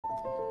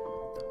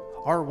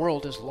Our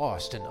world is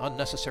lost in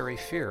unnecessary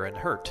fear and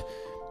hurt.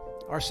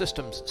 Our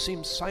systems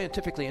seem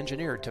scientifically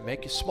engineered to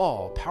make you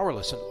small,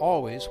 powerless, and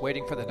always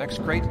waiting for the next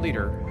great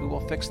leader who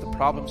will fix the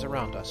problems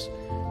around us.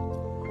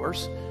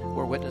 Worse,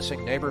 we're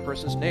witnessing neighbor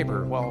versus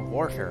neighbor while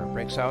warfare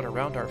breaks out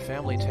around our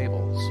family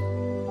tables.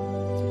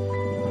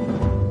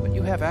 But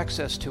you have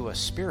access to a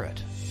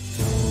spirit,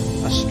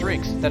 a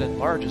strength that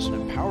enlarges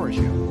and empowers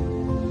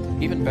you.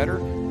 Even better,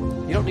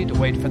 you don't need to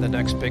wait for the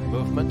next big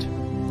movement.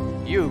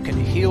 You can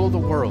heal the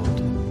world.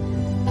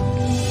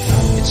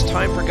 It's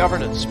time for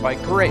governance by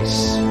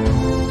Grace.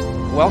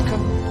 Welcome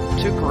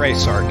to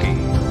Gracearchy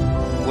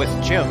with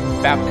Jim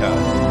Babka.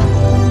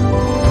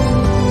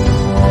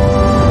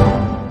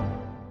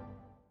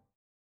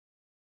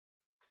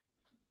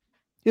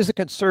 Is the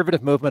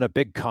conservative movement a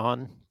big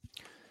con?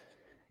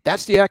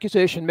 That's the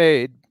accusation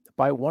made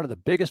by one of the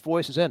biggest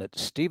voices in it,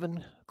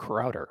 Steven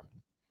Crowder.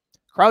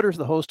 Crowder's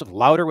the host of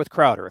Louder with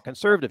Crowder, a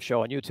conservative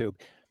show on YouTube.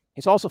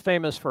 He's also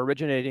famous for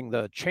originating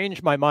the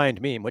Change My Mind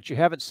meme, which you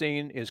haven't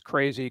seen is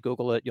crazy.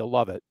 Google it, you'll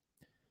love it.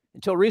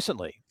 Until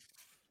recently,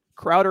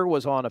 Crowder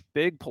was on a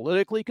big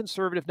politically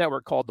conservative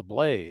network called The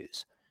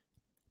Blaze.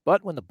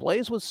 But when The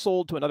Blaze was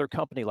sold to another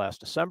company last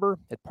December,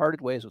 it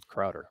parted ways with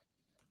Crowder.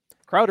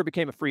 Crowder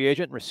became a free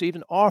agent and received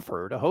an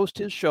offer to host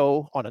his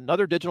show on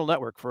another digital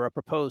network for a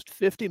proposed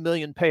 $50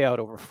 million payout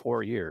over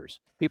 4 years.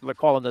 People are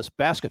calling this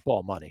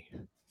basketball money.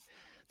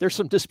 There's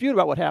some dispute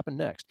about what happened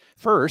next.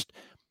 First,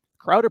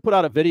 Crowder put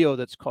out a video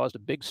that's caused a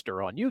big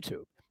stir on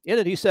YouTube. In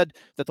it, he said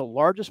that the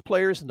largest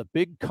players in the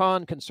big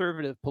con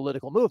conservative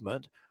political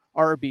movement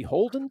are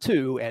beholden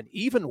to and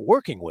even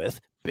working with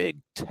big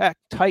tech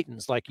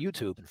titans like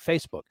YouTube and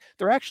Facebook.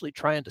 They're actually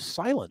trying to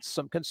silence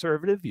some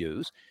conservative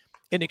views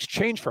in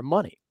exchange for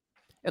money,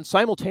 and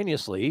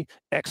simultaneously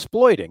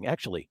exploiting,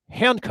 actually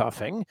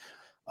handcuffing,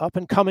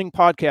 up-and-coming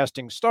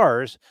podcasting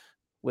stars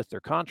with their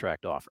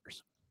contract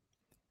offers.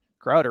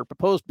 Crowder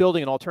proposed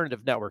building an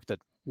alternative network that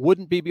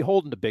wouldn't be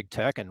beholden to big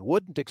tech and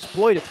wouldn't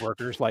exploit its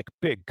workers like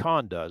Big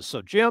Con does.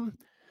 So, Jim,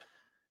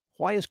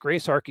 why is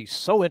Gracearchy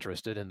so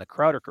interested in the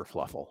Crowder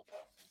kerfluffle?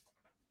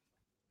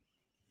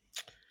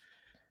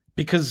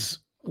 Because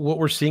what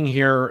we're seeing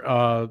here,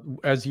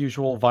 as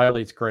usual,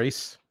 violates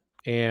grace,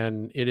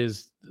 and it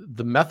is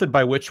the method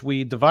by which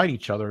we divide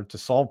each other to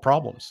solve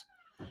problems.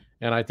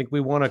 And I think we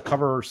want to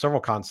cover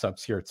several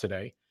concepts here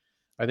today.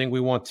 I think we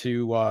want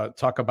to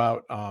talk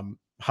about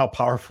how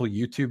powerful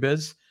YouTube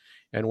is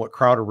and what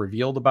Crowder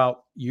revealed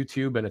about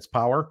YouTube and its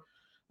power.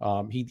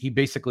 He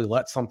basically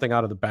let something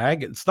out of the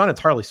bag. It's not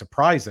entirely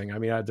surprising. I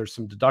mean, there's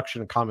some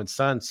deduction and common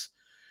sense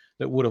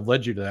that would have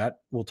led you to that.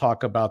 We'll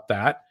talk about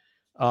that.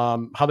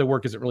 How they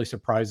work isn't really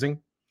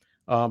surprising.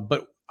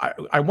 But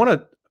I want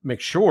to make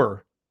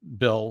sure,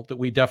 Bill, that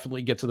we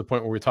definitely get to the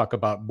point where we talk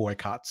about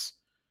boycotts.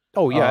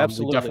 Oh, yeah,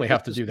 absolutely. We definitely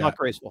have to do that. Not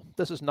graceful.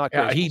 This is not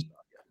graceful.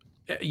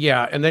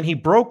 Yeah, and then he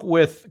broke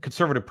with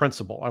conservative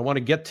principle. I want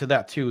to get to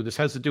that too. This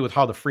has to do with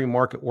how the free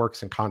market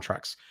works in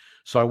contracts.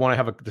 So I want to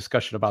have a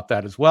discussion about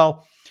that as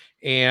well.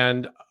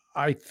 And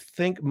I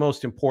think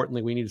most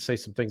importantly, we need to say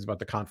some things about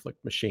the conflict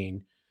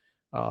machine.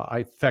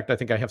 In fact, I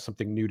think I have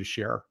something new to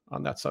share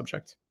on that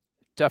subject.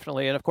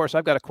 Definitely. And of course,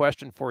 I've got a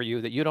question for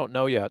you that you don't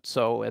know yet.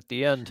 So at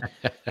the end,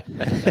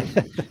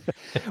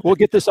 we'll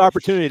get this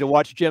opportunity to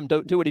watch Jim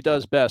do what he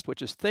does best,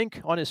 which is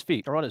think on his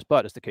feet or on his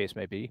butt, as the case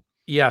may be.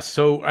 Yeah.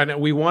 So and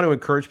we want to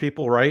encourage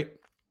people, right?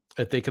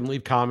 If they can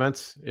leave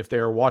comments, if they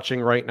are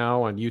watching right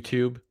now on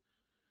YouTube,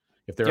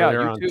 if they're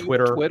there YouTube, on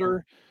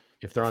Twitter,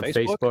 if they're on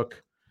Facebook.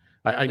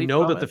 I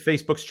know that the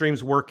Facebook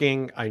stream's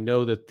working. I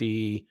know that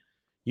the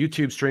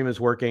YouTube stream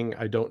is working.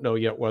 I don't know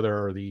yet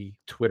whether the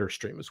Twitter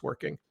stream is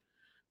working.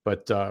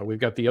 But we've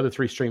got the other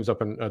three streams up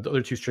and the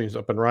other two streams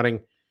up and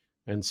running.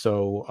 And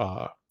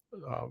so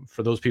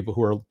for those people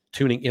who are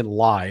tuning in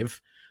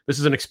live, this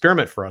is an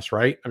experiment for us,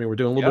 right? I mean, we're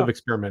doing a little bit of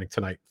experimenting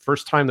tonight.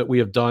 First time that we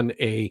have done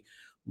a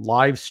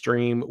live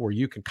stream where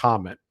you can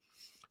comment.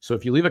 So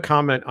if you leave a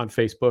comment on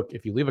Facebook,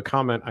 if you leave a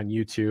comment on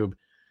YouTube,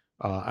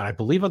 and I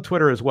believe on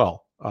Twitter as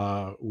well,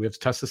 we have to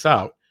test this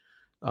out.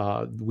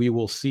 We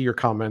will see your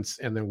comments,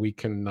 and then we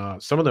can,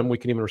 some of them we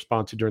can even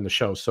respond to during the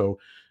show. So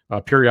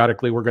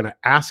periodically, we're going to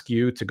ask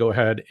you to go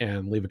ahead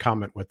and leave a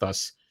comment with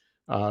us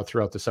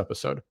throughout this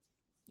episode.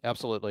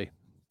 Absolutely.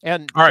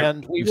 And, all right,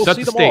 and we will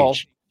see them all.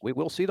 We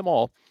will see them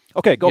all.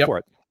 Okay, go for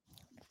it.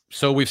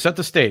 So we've set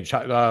the stage.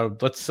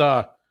 Let's.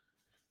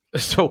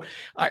 So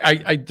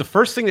I the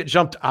first thing that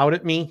jumped out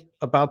at me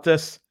about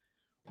this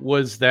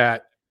was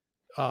that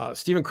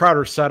Steven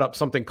Crowder set up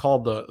something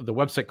called the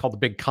website called the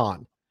Big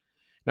Con.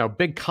 Now,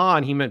 Big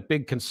Con, he meant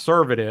big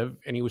conservative,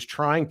 and he was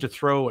trying to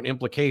throw an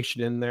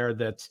implication in there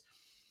that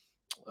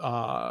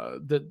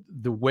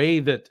the way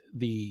that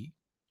the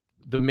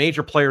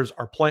major players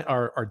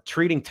are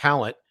treating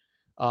talent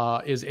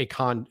is a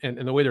con,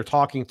 and the way they're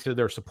talking to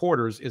their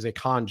supporters is a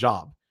con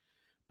job.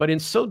 But in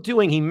so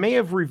doing, he may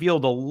have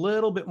revealed a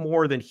little bit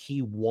more than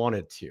he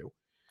wanted to.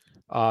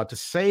 To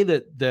say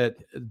that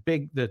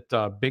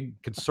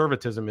big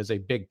conservatism is a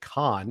big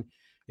con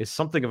is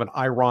something of an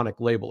ironic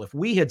label. If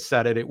we had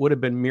said it, it would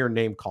have been mere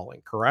name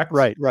calling, correct?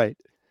 Right.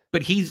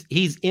 but he's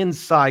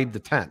inside the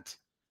tent.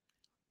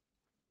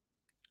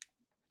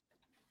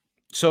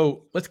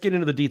 So let's get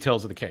into the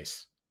details of the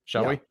case,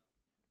 shall we?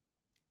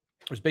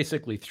 There's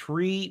basically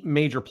three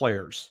major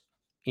players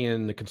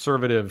in the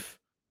conservative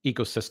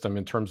ecosystem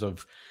in terms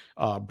of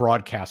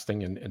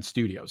broadcasting and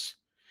studios.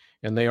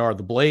 And they are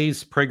The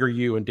Blaze,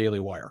 PragerU, and Daily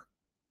Wire.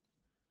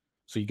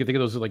 So you can think of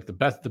those as like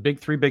the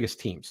three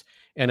biggest teams.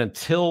 And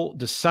until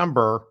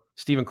December,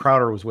 Steven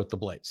Crowder was with The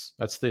Blaze.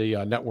 That's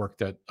the network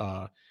that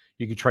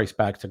you could trace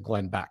back to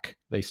Glenn Beck.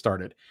 They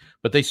started,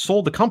 but they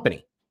sold the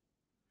company,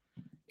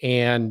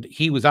 and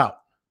he was out.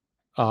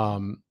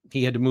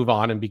 He had to move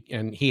on,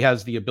 and he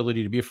has the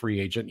ability to be a free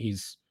agent.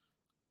 He's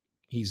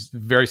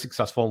very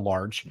successful and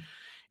large,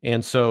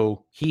 and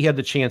so he had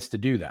the chance to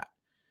do that.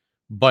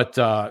 But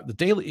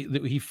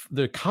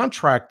the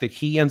contract that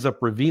he ends up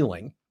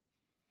revealing,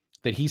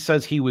 that he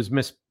says he was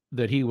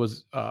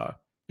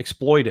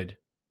exploited,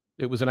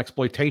 it was an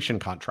exploitation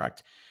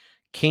contract,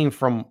 came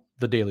from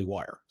the Daily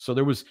Wire. So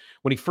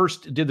when he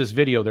first did this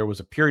video, there was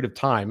a period of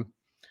time,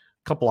 a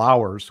couple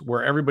hours,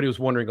 where everybody was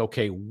wondering,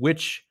 okay,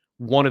 which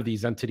one of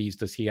these entities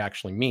does he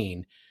actually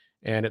mean?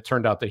 And it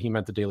turned out that he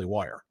meant the Daily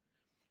Wire.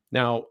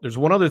 Now, there's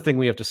one other thing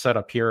we have to set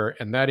up here,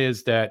 and that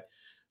is that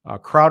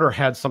Crowder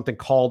had something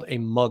called a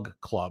mug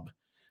club.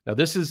 Now,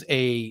 this is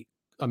a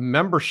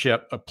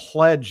membership, a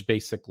pledge,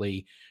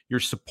 basically. You're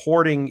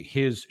supporting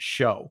his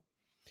show.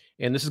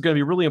 And this is going to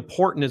be really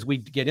important as we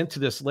get into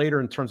this later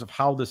in terms of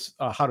how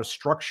to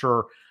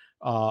structure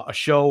a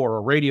show or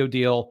a radio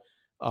deal.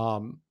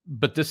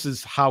 But this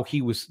is how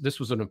this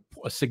was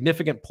a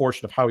significant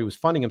portion of how he was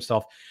funding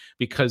himself,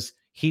 because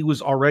he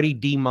was already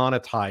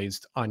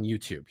demonetized on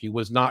YouTube. He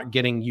was not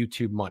getting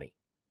YouTube money.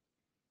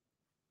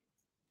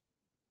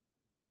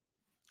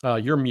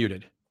 You're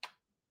muted.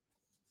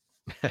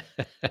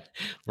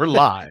 We're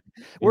live.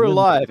 We're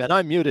live, and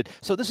I'm muted.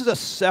 So this is a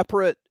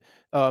separate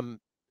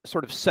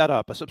sort of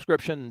setup, a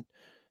subscription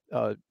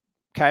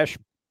cash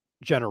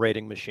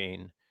generating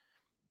machine.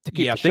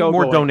 I think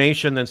more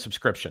donation than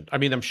subscription. I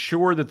mean, I'm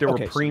sure that there were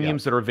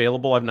premiums that are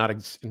available. I've not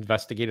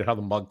investigated how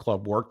the Mug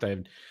Club worked. I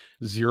have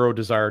zero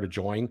desire to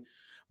join.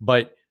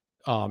 But,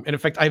 and in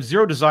fact, I have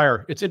zero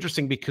desire. It's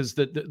interesting because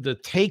the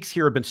takes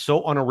here have been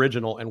so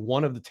unoriginal. And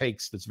one of the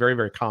takes that's very,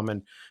 very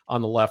common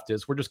on the left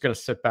is we're just going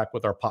to sit back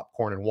with our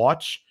popcorn and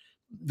watch.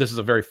 This is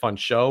a very fun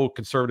show.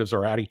 Conservatives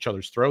are at each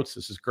other's throats.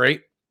 This is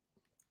great.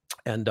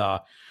 And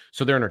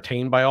so they're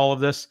entertained by all of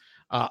this.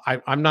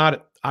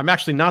 I'm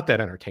actually not that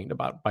entertained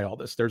by all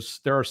this.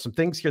 There are some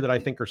things here that I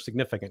think are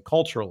significant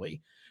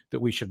culturally that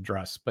we should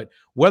address. But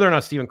whether or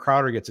not Steven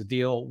Crowder gets a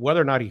deal,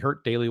 whether or not he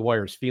hurt Daily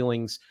Wire's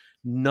feelings,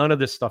 none of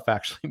this stuff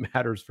actually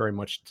matters very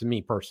much to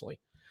me personally.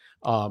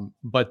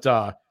 But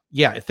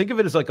think of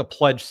it as like a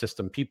pledge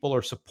system. People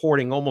are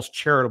supporting almost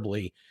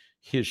charitably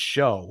his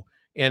show.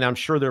 And I'm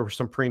sure there were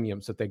some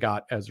premiums that they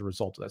got as a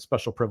result of that,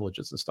 special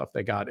privileges and stuff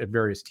they got at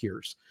various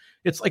tiers.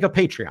 It's like a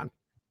Patreon.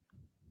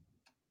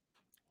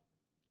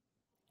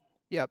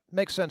 Yeah,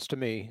 makes sense to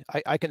me.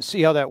 I can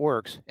see how that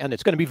works. And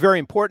it's going to be very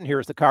important here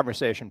as the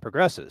conversation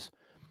progresses.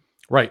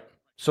 Right.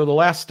 So the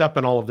last step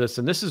in all of this,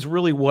 and this is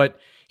really what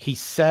he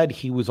said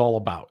he was all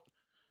about,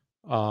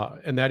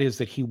 and that is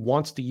that he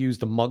wants to use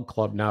the Mug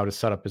Club now to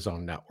set up his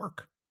own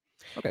network.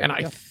 Okay, and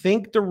I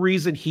think the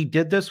reason he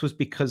did this was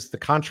because the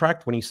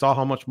contract, when he saw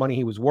how much money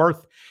he was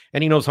worth,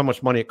 and he knows how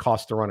much money it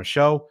costs to run a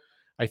show,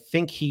 I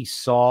think he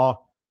saw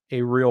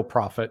a real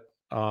profit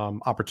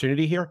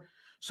opportunity here.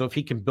 So if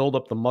he can build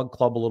up the Mug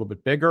Club a little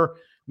bit bigger,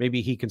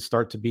 maybe he can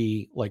start to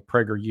be like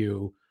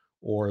PragerU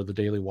or the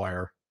Daily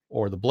Wire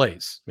or the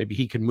Blaze. Maybe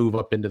he can move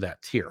up into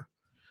that tier,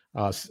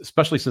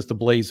 especially since the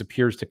Blaze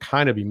appears to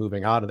kind of be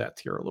moving out of that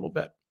tier a little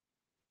bit.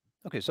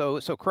 Okay, so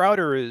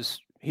Crowder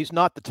he's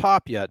not the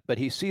top yet, but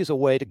he sees a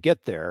way to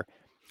get there.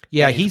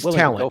 Yeah, he's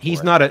talent.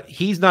 He's not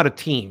a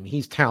team.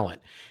 He's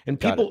talent. And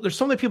there's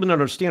so many people don't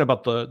understand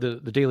about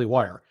the Daily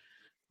Wire.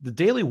 The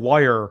Daily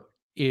Wire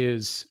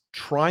is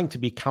trying to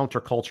be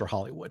counterculture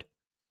Hollywood.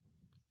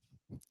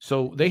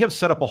 So they have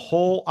set up a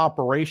whole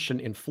operation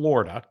in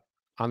Florida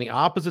on the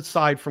opposite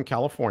side from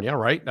California,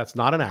 right? That's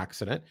not an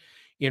accident.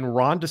 In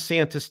Ron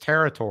DeSantis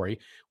territory,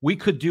 we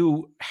could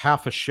do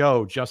half a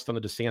show just on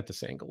the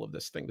DeSantis angle of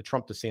this thing, the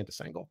Trump DeSantis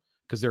angle,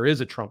 because there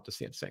is a Trump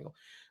DeSantis angle.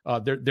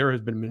 There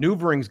has been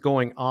maneuverings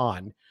going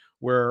on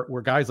where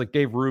guys like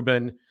Dave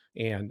Rubin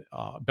and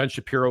Ben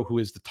Shapiro, who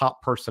is the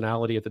top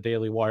personality at the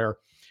Daily Wire,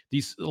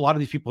 a lot of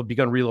these people have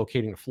begun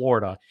relocating to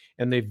Florida,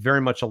 and they've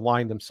very much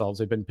aligned themselves.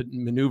 They've been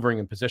maneuvering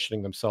and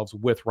positioning themselves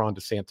with Ron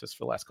DeSantis for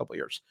the last couple of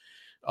years.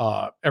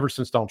 Ever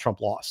since Donald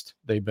Trump lost,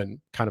 they've been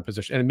kind of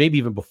positioned, and maybe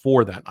even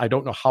before then. I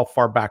don't know how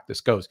far back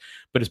this goes,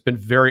 but it's been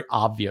very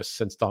obvious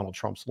since Donald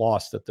Trump's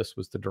loss that this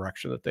was the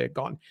direction that they had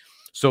gone.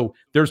 So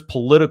there's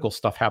political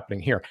stuff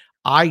happening here.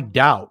 I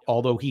doubt,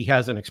 although he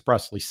hasn't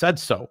expressly said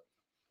so,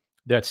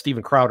 that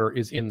Steven Crowder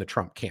is in the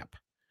Trump camp.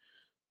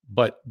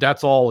 But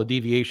that's all a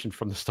deviation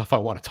from the stuff I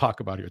want to talk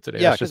about here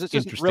today. Yeah, because it's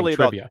just really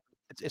trivia.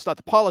 It's not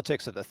the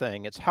politics of the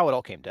thing. It's how it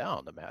all came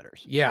down that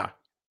matters. Yeah.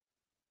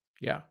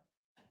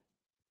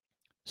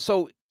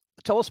 So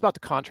tell us about the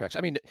contracts.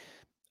 I mean,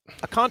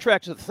 a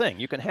contract is a thing.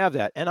 You can have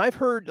that. And I've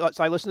heard,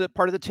 so I listened to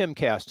part of the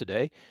Timcast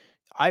today.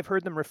 I've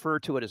heard them refer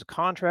to it as a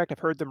contract. I've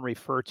heard them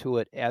refer to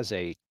it as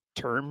a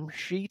term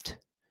sheet.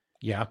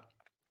 Yeah.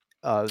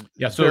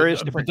 Yeah. So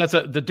but that's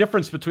the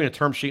difference between a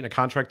term sheet and a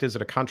contract is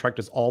that a contract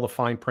is all the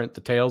fine print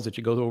details that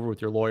you go over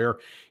with your lawyer.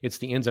 It's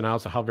the ins and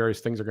outs of how various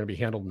things are going to be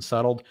handled and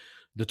settled.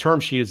 The term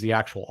sheet is the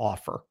actual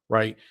offer,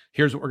 right?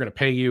 Here's what we're going to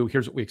pay you.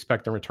 Here's what we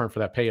expect in return for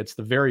that pay. It's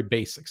the very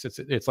basics.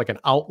 It's like an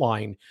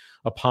outline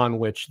upon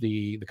which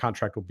the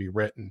contract will be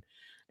written,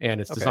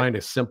 and it's designed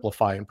to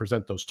simplify and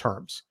present those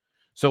terms.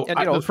 So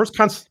the first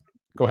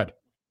go ahead.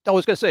 I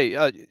was going to say,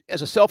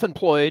 as a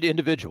self-employed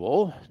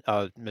individual,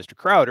 Mr.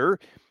 Crowder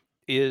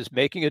is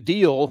making a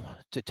deal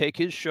to take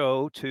his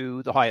show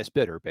to the highest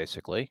bidder,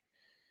 basically.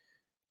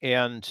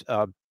 And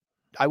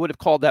I would have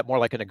called that more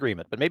like an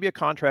agreement, but maybe a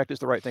contract is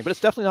the right thing. But it's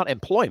definitely not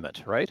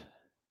employment, right?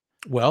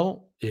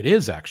 Well, it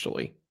is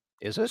actually.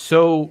 Is it?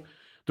 So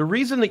the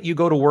reason that you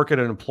go to work at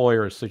an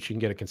employer is so that you can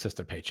get a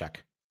consistent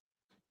paycheck.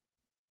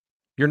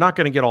 You're not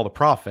going to get all the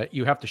profit.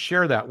 You have to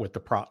share that with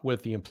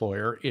the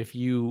employer if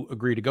you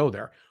agree to go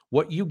there.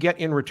 What you get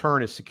in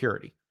return is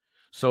security.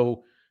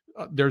 So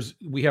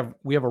we have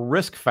a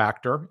risk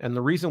factor, and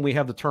the reason we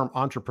have the term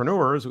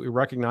entrepreneur is we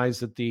recognize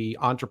that the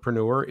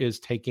entrepreneur is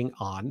taking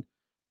on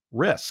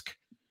risk,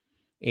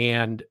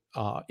 and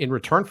in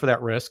return for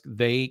that risk,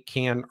 they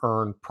can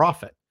earn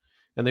profit,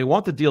 and they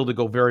want the deal to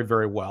go very,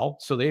 very well.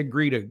 So they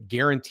agree to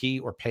guarantee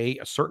or pay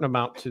a certain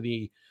amount to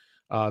the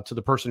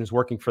person who's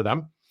working for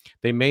them.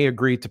 They may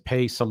agree to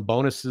pay some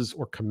bonuses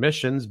or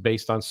commissions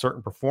based on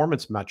certain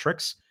performance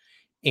metrics,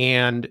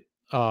 and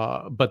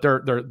but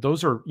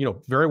those are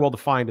very well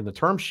defined in the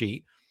term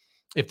sheet.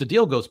 If the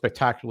deal goes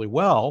spectacularly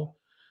well,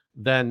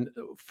 then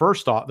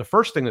the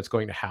first thing that's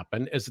going to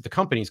happen is that the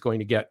company is going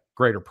to get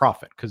greater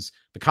profit, because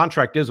the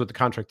contract is what the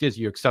contract is.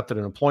 You accepted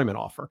an employment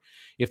offer.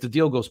 If the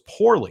deal goes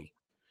poorly,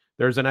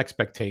 there's an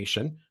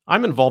expectation.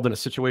 I'm involved in a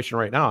situation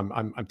right now.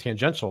 I'm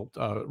tangential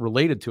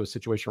related to a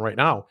situation right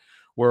now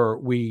where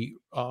we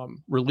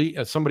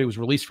somebody was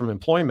released from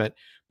employment,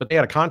 but they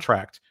had a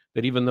contract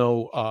that even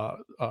though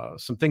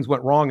some things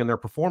went wrong in their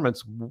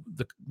performance,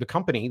 the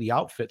company, the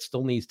outfit,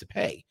 still needs to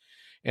pay.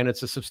 And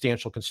it's a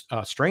substantial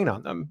strain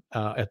on them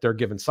at their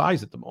given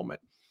size at the moment,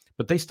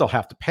 but they still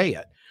have to pay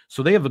it.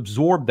 So they have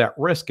absorbed that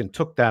risk and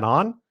took that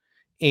on,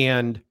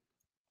 and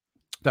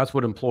that's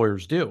what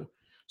employers do.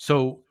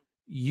 So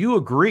you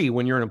agree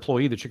when you're an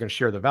employee that you're going to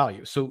share the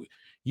value. So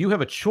you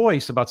have a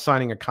choice about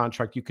signing a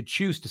contract. You could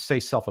choose to stay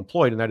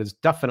self-employed, and that is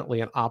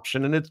definitely an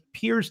option. And it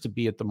appears to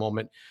be at the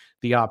moment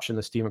the option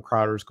that Steven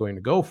Crowder is going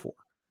to go for.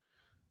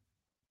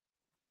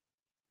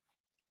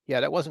 Yeah,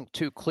 that wasn't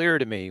too clear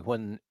to me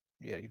when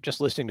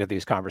just listening to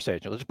these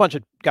conversations. There's a bunch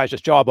of guys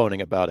just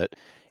jawboning about it.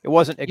 It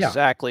wasn't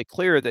exactly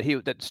clear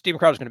that Steven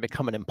Crowder is going to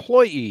become an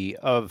employee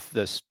of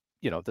this,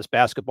 this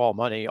basketball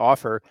money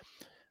offer,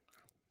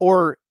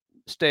 or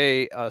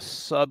stay a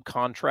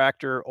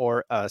subcontractor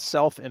or a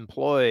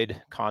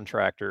self-employed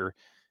contractor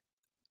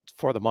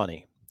for the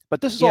money.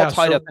 But this is all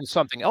tied up in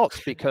something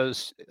else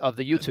because of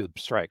the YouTube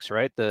strikes,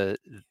 right? The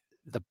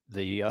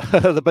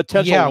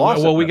potential loss.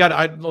 Well,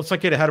 let's not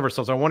get ahead of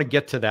ourselves. I want to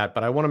get to that,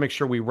 but I want to make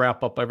sure we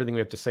wrap up everything we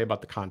have to say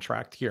about the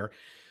contract here.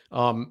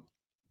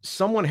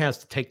 Someone has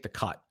to take the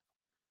cut.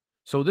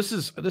 So this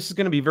is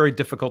going to be very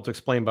difficult to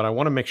explain, but I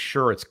want to make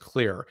sure it's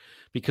clear,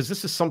 because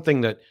this is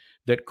something that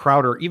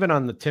Crowder, even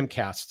on the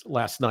Timcast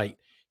last night,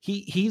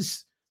 he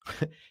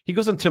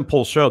goes on Tim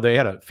Pool's show. They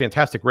had a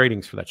fantastic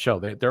ratings for that show.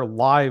 Their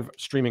live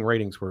streaming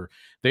ratings were,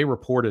 they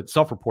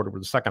self-reported, were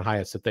the second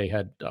highest that they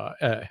had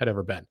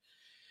ever been.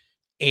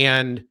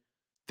 And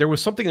there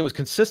was something that was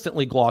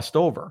consistently glossed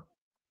over.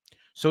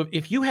 So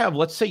if you have,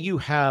 let's say you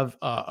have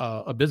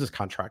a business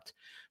contract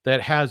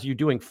that has you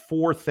doing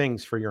 4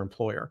 things for your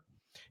employer.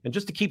 And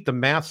just to keep the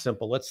math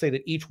simple, let's say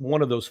that each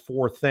one of those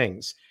 4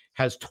 things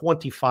has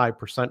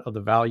 25% of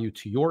the value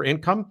to your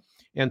income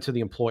and to the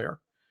employer.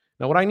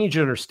 Now, what I need you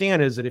to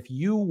understand is that if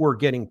you were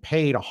getting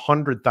paid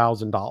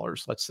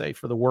 $100,000, let's say,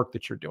 for the work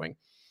that you're doing,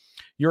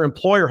 your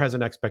employer has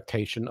an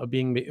expectation of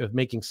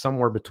making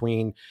somewhere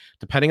between,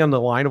 depending on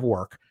the line of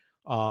work,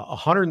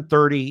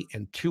 $130,000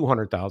 and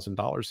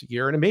 $200,000 a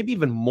year, and maybe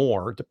even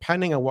more,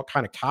 depending on what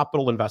kind of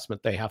capital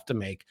investment they have to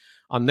make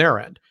on their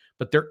end.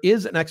 But there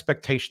is an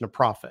expectation of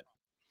profit.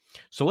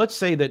 So let's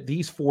say that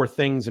these 4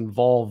 things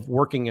involve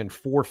working in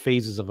 4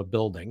 phases of a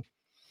building,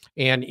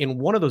 and in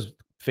one of those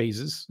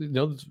phases,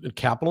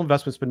 capital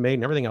investment's been made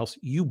and everything else,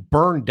 the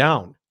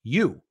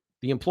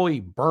employee,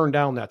 burn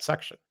down that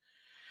section.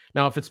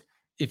 Now, if it's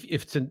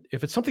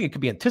something that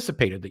could be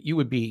anticipated that you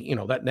would be,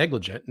 that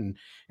negligent, and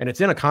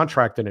it's in a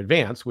contract in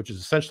advance, which is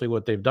essentially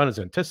what they've done, is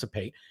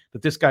anticipate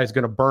that this guy is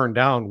going to burn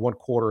down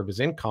 1/4 of his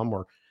income,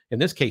 or in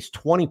this case,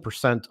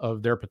 20%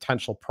 of their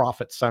potential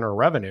profit center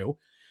revenue,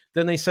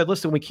 then they said,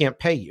 listen, we can't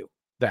pay you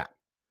that.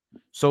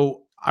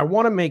 So I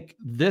want to make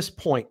this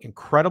point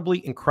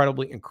incredibly,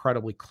 incredibly,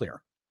 incredibly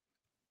clear.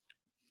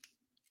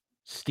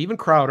 Steven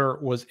Crowder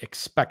was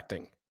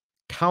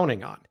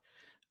counting on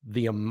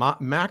the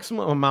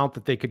maximum amount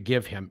that they could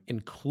give him,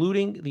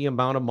 including the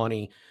amount of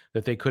money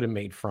that they could have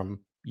made from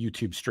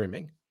YouTube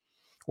streaming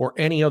or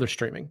any other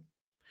streaming.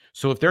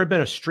 So if there had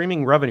been a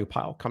streaming revenue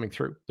pile coming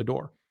through the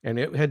door and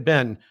it had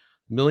been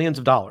millions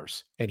of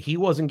dollars and he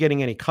wasn't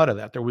getting any cut of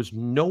that, there was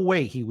no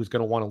way he was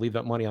going to want to leave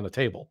that money on the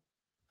table.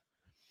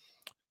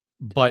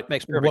 But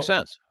makes perfect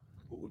sense.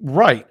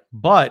 Right.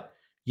 But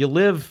you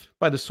live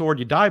by the sword,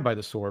 you die by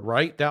the sword,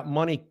 right? That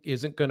money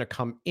isn't going to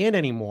come in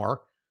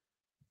anymore.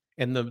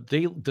 And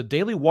the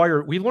Daily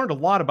Wire, we learned a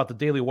lot about the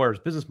Daily Wire's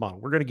business model.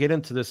 We're going to get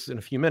into this in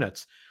a few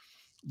minutes.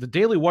 The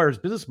Daily Wire's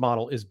business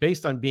model is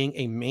based on being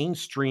a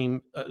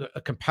mainstream,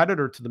 a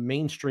competitor to the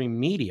mainstream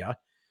media.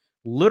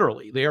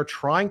 Literally, they are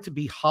trying to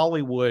be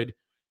Hollywood,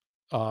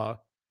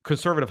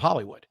 conservative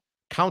Hollywood,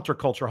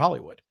 counterculture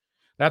Hollywood.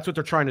 That's what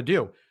they're trying to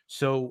do.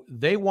 So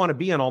they want to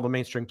be on all the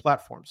mainstream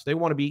platforms. They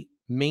want to be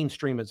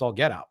mainstream as all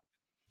get out.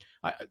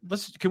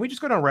 Can we just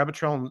go down a rabbit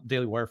trail on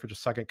Daily Wire for just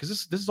a second? Because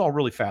this is all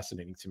really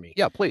fascinating to me.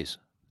 Yeah, please.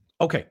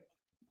 Okay.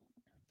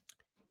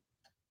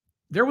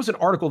 There was an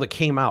article that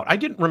came out. I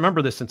didn't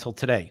remember this until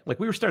today. Like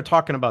we were started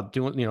talking about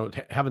doing,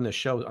 having this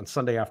show on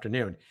Sunday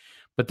afternoon,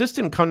 but this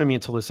didn't come to me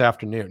until this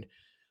afternoon.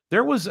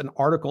 There was an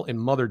article in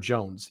Mother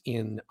Jones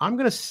in, I'm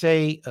going to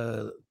say,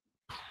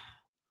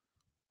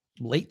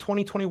 late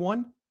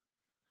 2021.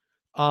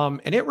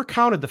 And it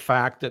recounted the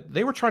fact that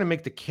they were trying to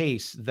make the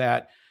case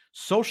that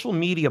social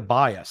media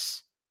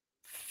bias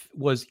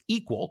was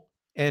equal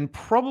and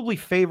probably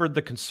favored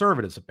the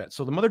conservatives a bit.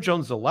 So the Mother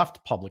Jones is a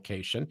left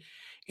publication,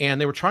 and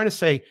they were trying to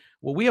say,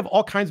 well, we have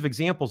all kinds of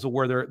examples of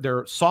where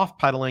they're soft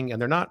pedaling and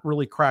they're not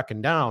really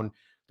cracking down.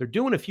 They're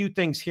doing a few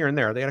things here and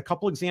there. They had a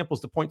couple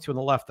examples to point to on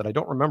the left that I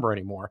don't remember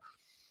anymore,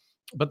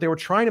 but they were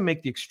trying to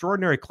make the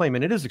extraordinary claim,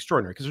 and it is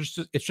extraordinary because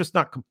it's just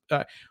not,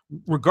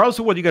 regardless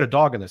of whether you got a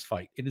dog in this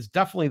fight, it is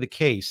definitely the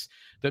case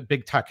that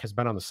big tech has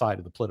been on the side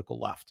of the political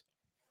left,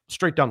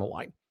 straight down the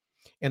line,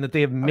 and that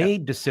they have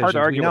made decisions.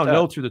 We now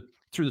know through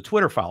the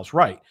Twitter files,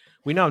 right?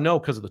 We now know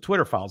because of the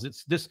Twitter files.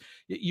 It's this.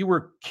 You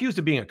were accused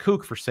of being a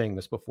kook for saying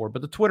this before,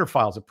 but the Twitter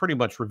files have pretty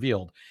much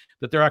revealed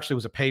that there actually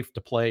was a pay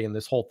to play in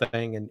this whole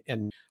thing,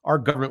 and our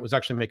government was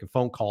actually making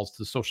phone calls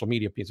to the social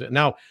media piece. And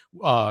now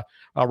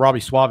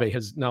Robbie Suave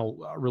has now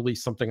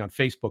released something on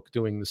Facebook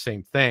doing the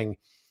same thing.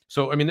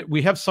 So I mean,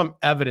 we have some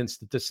evidence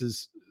that this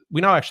is.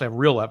 We now actually have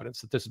real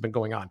evidence that this has been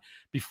going on.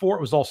 Before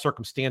it was all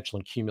circumstantial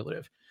and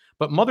cumulative.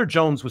 But Mother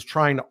Jones was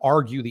trying to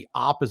argue the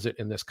opposite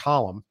in this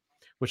column,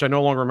 which I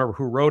no longer remember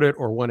who wrote it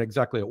or when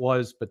exactly it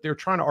was, but they're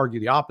trying to argue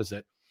the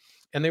opposite.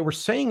 And they were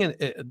saying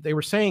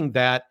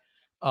that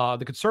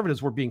the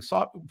conservatives were being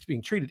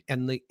treated,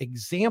 and the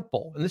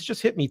example, and this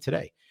just hit me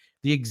today,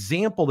 the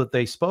example that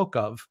they spoke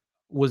of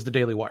was the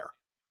Daily Wire.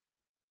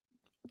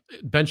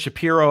 Ben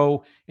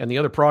Shapiro and the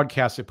other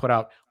broadcasts they put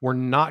out were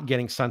not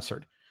getting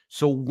censored.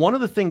 So one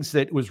of the things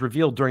that was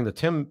revealed during the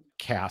Tim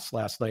cast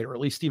last night, or at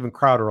least Steven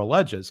Crowder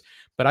alleges,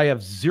 but I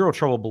have zero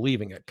trouble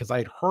believing it because I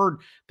had heard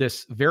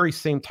this very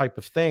same type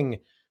of thing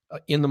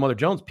in the Mother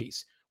Jones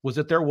piece, was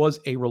that there was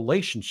a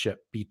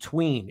relationship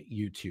between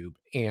YouTube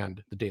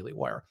and the Daily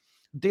Wire.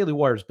 The Daily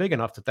Wire is big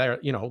enough that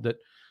that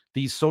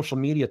these social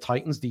media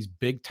titans, these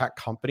big tech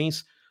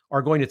companies,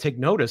 are going to take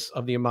notice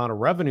of the amount of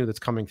revenue that's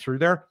coming through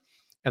there,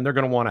 and they're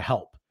going to want to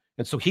help.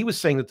 And so he was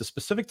saying that the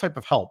specific type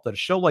of help that a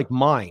show like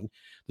mine,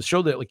 the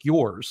show that like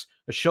yours,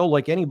 a show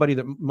like anybody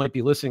that might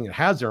be listening that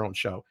has their own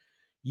show,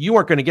 you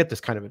aren't going to get this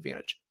kind of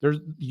advantage.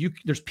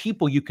 There's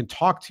people you can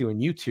talk to in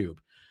YouTube.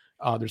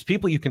 There's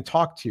people you can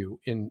talk to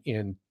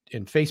in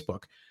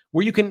Facebook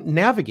where you can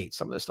navigate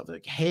some of this stuff.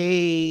 Like,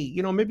 hey,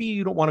 maybe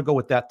you don't want to go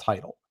with that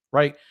title,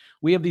 right?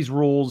 We have these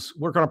rules.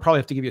 We're going to probably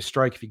have to give you a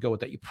strike if you go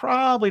with that. You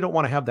probably don't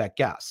want to have that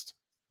guest.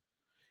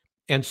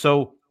 And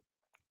so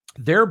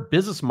their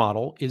business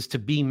model is to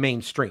be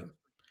mainstream,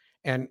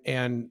 and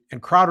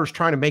Crowder's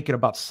trying to make it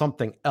about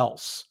something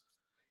else.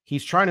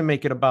 He's trying to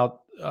make it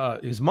about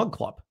his mug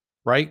club,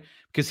 right?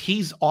 Because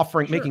he's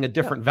making a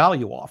different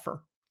value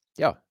offer.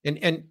 Yeah.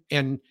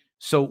 And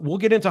so we'll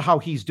get into how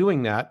he's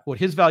doing that, what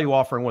his value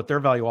offer and what their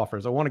value offer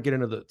is. I want to get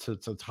into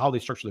to how they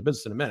structure the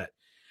business in a minute,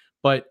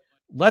 but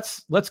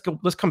let's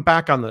come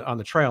back on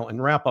the trail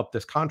and wrap up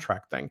this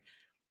contract thing.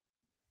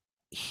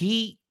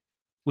 He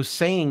was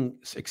saying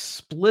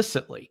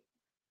explicitly,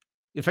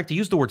 in fact, he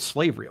used the word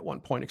slavery at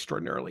one point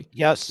extraordinarily.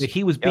 Yes. That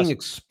he was being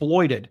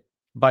exploited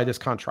by this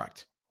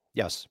contract.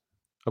 Yes.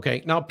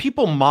 Okay. Now,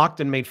 people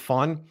mocked and made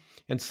fun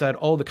and said,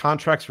 oh, the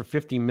contract's for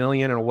 50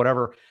 million or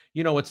whatever.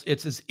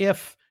 It's as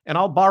if, and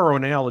I'll borrow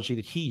an analogy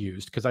that he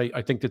used because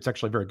I think that's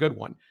actually a very good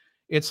one.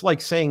 It's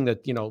like saying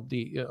that,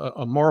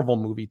 a Marvel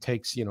movie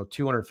takes,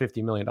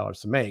 $250 million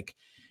to make,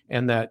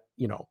 and that,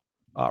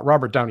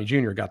 Robert Downey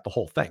Jr. got the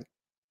whole thing,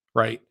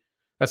 right?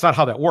 That's not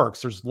how that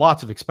works. There's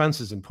lots of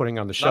expenses in putting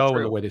on the show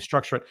and the way they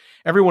structure it.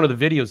 Every one of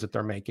the videos that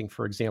they're making,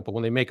 for example,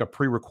 when they make a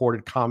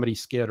pre-recorded comedy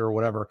skit or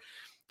whatever,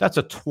 that's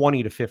a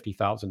 $20,000 to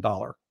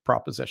 $50,000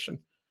 proposition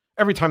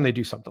every time they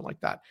do something like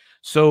that.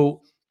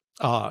 So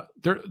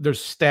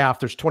there's staff,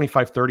 there's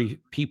 25, 30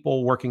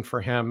 people working for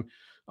him.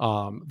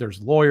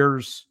 There's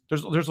lawyers.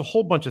 There's a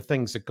whole bunch of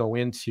things that go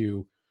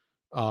into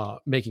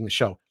making the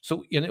show.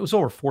 So, and it was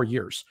over 4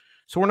 years.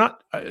 So we're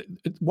not,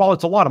 while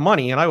it's a lot of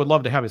money and I would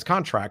love to have his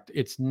contract,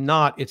 it's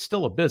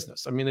still a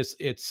business. I mean,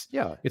 it's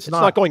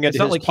not going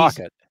into his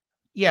pocket.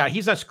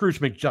 He's not Scrooge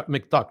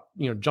McDuck,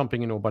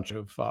 jumping into a bunch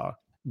of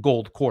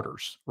gold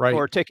quarters, right?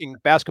 Or taking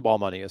basketball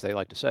money, as they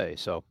like to say.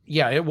 So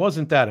yeah, it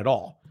wasn't that at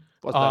all.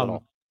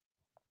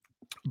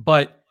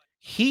 But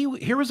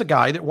here was a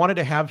guy that wanted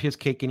to have his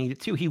cake and eat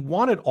it too. He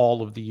wanted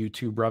all of the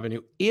YouTube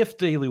revenue if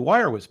Daily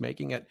Wire was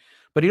making it,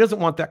 but he doesn't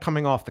want that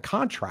coming off the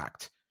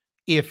contract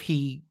if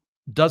he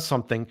does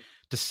something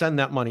to send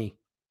that money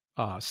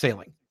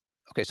sailing.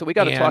 Okay, so we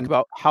got to talk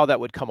about how that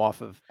would come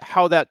off of,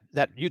 how that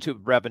YouTube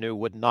revenue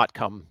would not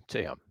come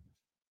to him.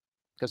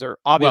 Because there are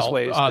obvious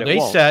ways. They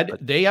said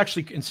they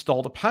actually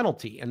installed a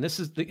penalty. And this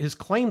is his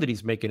claim that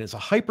he's making is a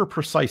hyper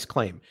precise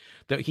claim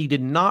that he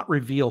did not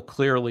reveal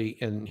clearly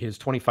in his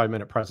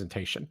 25-minute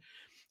presentation.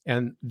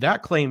 And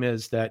that claim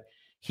is that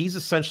he's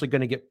essentially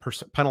going to get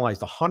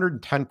penalized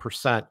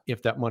 110%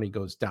 if that money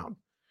goes down.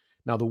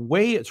 Now, the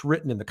way it's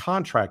written in the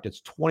contract,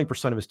 it's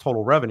 20% of his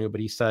total revenue,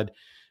 but he said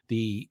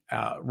the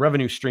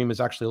revenue stream is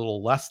actually a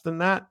little less than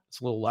that. It's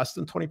a little less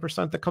than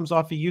 20% that comes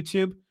off of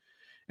YouTube,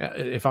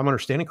 if I'm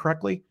understanding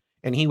correctly,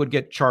 and he would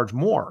get charged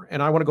more.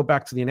 And I want to go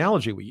back to the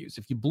analogy we use.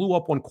 If you blew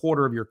up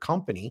 1/4 of your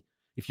company,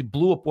 if you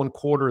blew up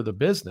 1/4 of the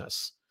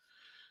business,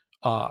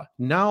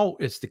 now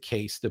it's the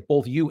case that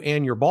both you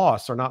and your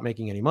boss are not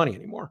making any money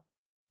anymore.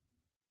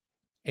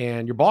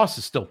 And your boss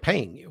is still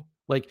paying you.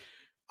 Like,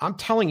 I'm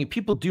telling you,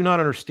 people do not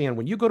understand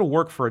when you go to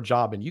work for a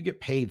job and you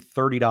get paid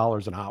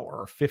 $30 an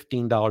hour or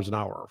 $15 an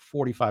hour or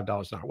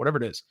 $45 an hour, whatever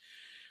it is,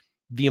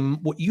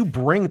 what you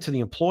bring to the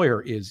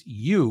employer is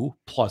you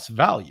plus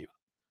value.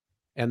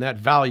 And that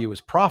value is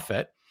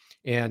profit.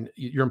 And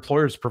your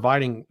employer is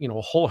providing,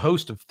 a whole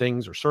host of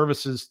things or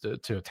services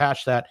to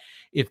attach that.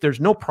 If there's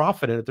no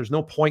profit in it, there's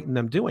no point in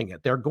them doing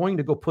it. They're going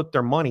to go put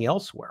their money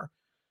elsewhere.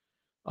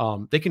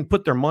 They can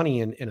put their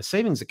money in a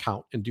savings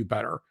account and do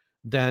better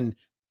than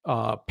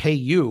pay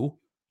you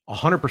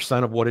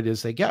 100% of what it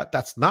is they get.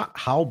 That's not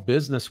how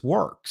business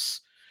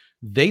works.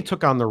 They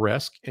took on the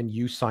risk and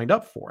you signed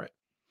up for it.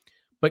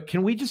 But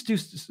can we just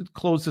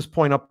close this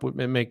point up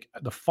and make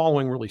the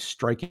following really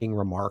striking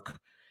remark?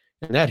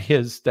 And that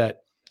is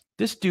that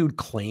this dude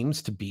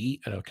claims to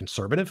be a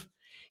conservative,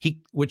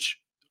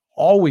 which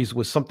always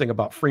was something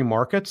about free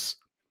markets.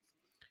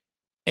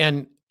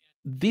 And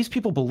these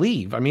people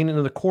believe,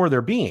 in the core of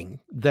their being,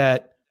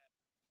 that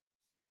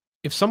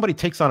if somebody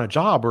takes on a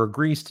job or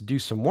agrees to do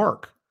some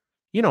work,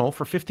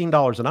 for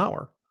 $15 an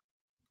hour,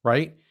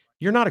 right?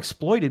 You're not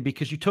exploited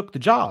because you took the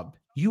job.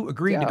 You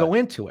agreed to go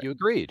into it. You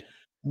agreed.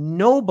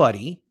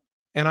 Nobody,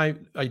 and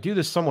I do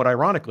this somewhat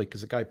ironically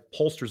because the guy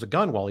holsters a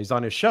gun while he's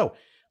on his show.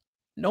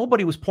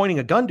 Nobody was pointing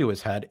a gun to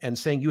his head and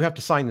saying, you have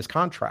to sign this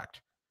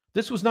contract.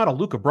 This was not a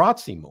Luca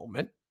Brasi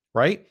moment,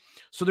 right?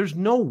 So there's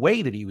no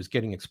way that he was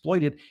getting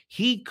exploited.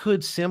 He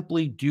could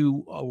simply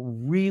do a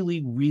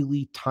really,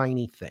 really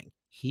tiny thing.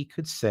 He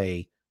could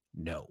say,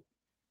 no,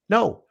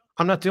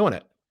 I'm not doing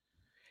it.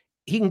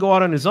 He can go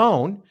out on his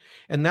own.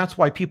 And that's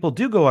why people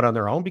do go out on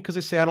their own, because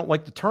they say, I don't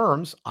like the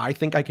terms. I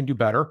think I can do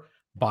better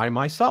by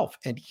myself.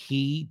 And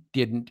he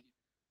didn't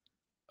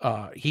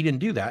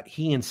do that.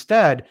 He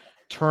instead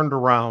turned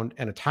around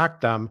and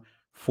attacked them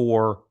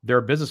for their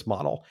business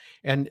model.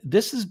 And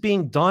this is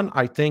being done,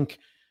 I think,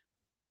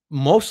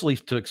 mostly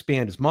to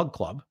expand his mug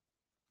club.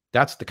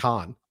 That's the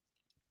con.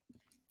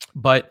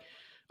 But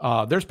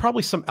there's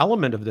probably some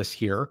element of this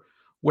here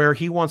where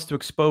he wants to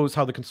expose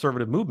how the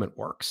conservative movement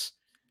works.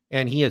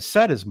 And he has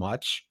said as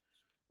much.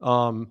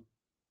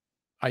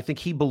 I think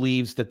he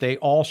believes that they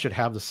all should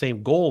have the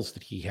same goals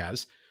that he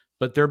has,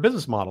 but their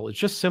business model is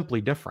just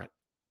simply different.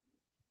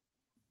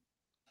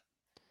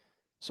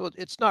 So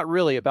it's not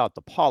really about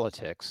the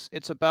politics.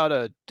 It's about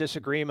a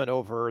disagreement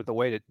over the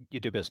way that you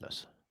do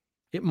business.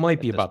 It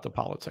might be about the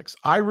politics.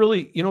 I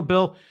really,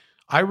 Bill,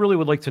 I really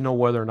would like to know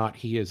whether or not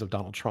he is a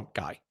Donald Trump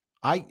guy.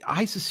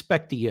 I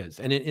suspect he is.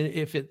 And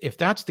if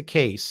that's the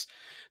case,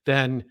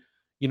 then,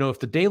 if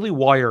the Daily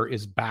Wire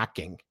is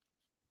backing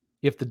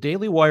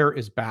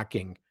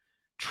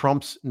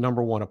Trump's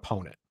number one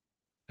opponent,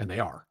 and they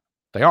are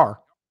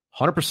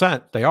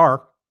 100%, they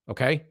are,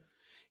 okay.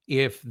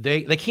 If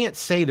they can't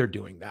say they're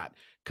doing that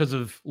because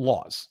of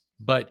laws,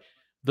 but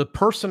the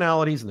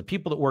personalities and the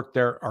people that work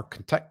there are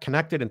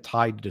connected and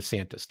tied to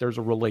DeSantis. There's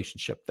a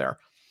relationship there,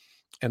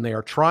 and they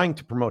are trying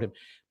to promote him.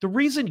 The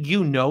reason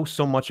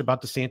so much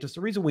about DeSantis,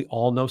 the reason we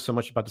all know so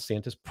much about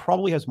DeSantis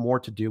probably has more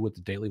to do with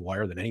the Daily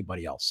Wire than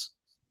anybody else.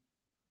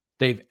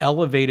 They've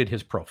elevated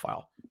his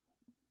profile.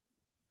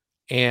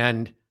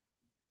 And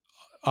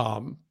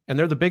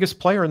they're the biggest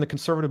player in the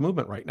conservative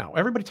movement right now.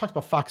 Everybody talks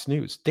about Fox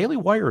News. Daily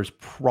Wire is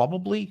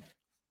probably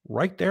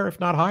right there, if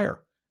not higher.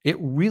 It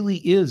really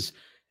is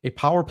a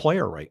power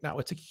player right now.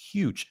 It's a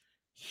huge,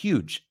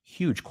 huge,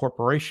 huge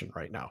corporation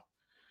right now.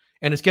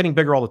 And it's getting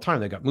bigger all the time.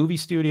 They got movie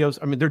studios.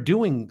 They're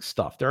doing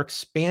stuff. They're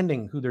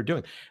expanding who they're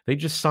doing. They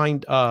just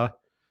signed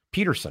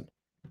Peterson.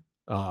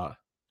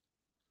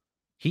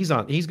 He's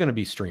going to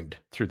be streamed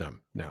through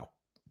them now.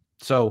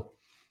 So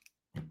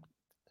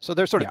So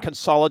they're sort of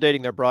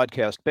consolidating their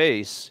broadcast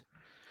base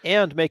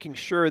and making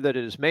sure that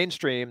it is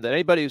mainstream, that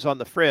anybody who's on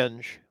the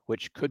fringe,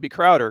 which could be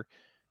Crowder,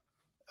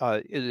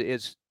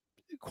 is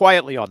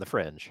quietly on the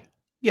fringe.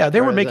 Yeah,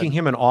 they were making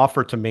him an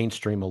offer to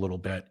mainstream a little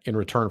bit in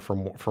return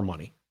for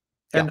money.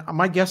 And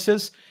my guess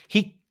is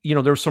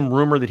there was some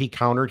rumor that he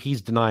countered.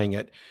 He's denying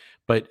it,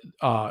 but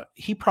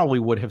he probably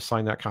would have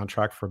signed that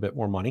contract for a bit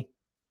more money.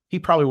 He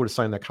probably would have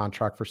signed that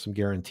contract for some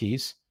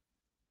guarantees.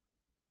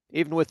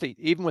 Even with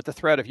the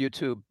threat of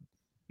YouTube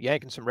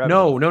yanking some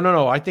revenue.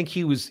 No. I think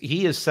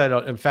he has said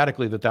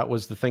emphatically that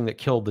was the thing that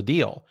killed the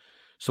deal.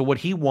 So what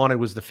he wanted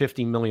was the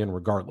 $50 million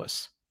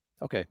regardless.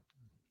 Okay.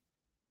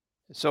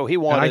 So he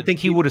wanted. And I think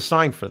he would have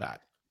signed for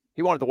that.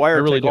 He wanted the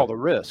Wire to take all the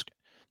risk.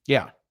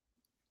 Yeah.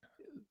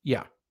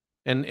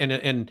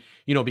 And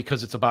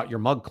because it's about your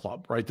mug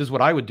club, right? This is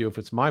what I would do if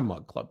it's my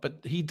mug club. But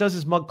he does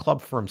his mug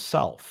club for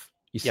himself.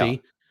 You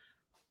see?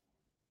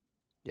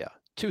 Yeah.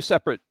 Two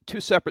separate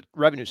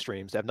revenue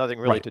streams that have nothing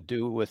really to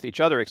do with each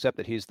other, except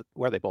that he's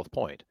where they both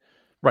point.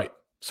 Right.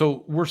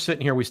 So we're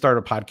sitting here. We started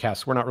a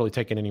podcast. We're not really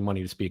taking any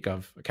money to speak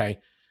of. Okay.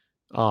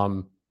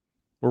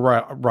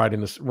 We're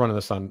running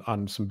this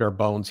on some bare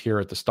bones here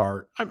at the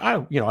start.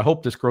 I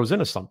hope this grows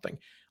into something.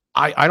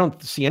 I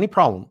don't see any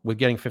problem with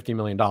getting $50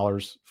 million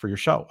for your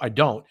show. I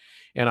don't.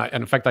 And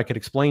in fact, I could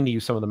explain to you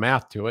some of the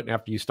math to it. And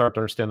after you start to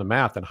understand the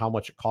math and how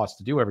much it costs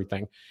to do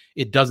everything,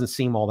 it doesn't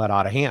seem all that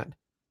out of hand.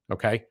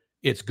 Okay.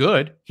 It's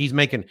good. He's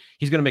going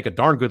to make a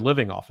darn good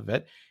living off of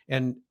it.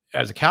 And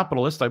as a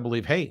capitalist, I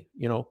believe, hey,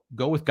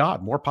 go with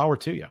God, more power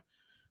to you.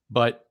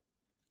 But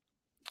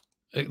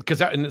so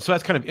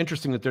that's kind of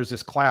interesting that there's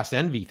this class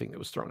envy thing that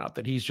was thrown out,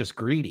 that he's just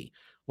greedy.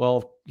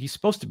 Well, he's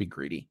supposed to be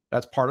greedy.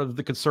 That's part of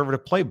the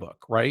conservative playbook,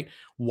 right?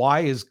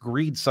 Why is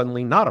greed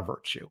suddenly not a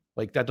virtue?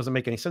 Like, that doesn't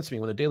make any sense to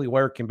me. When the Daily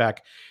Wire came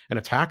back and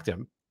attacked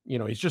him,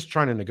 he's just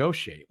trying to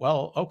negotiate.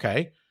 Well,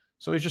 okay.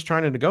 So he's just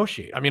trying to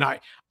negotiate. I mean,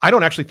 I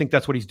don't actually think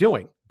that's what he's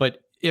doing,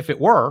 but if it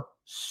were,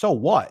 so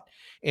what?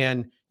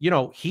 And,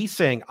 he's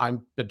saying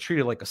I'm been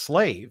treated like a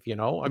slave,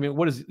 I mean,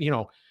 what is,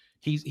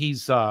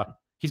 he's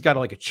got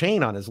like a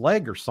chain on his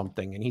leg or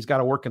something, and he's got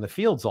to work in the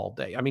fields all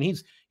day. I mean,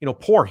 he's,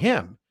 poor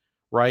him,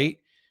 right?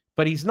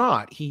 But he's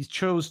not. He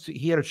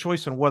had a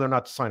choice on whether or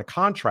not to sign a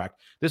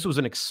contract. This was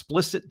an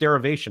explicit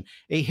derivation,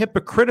 a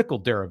hypocritical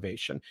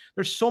derivation.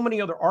 There's so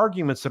many other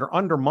arguments that are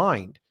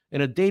undermined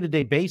in a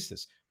day-to-day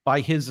basis by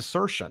his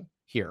assertion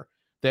here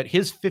that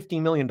his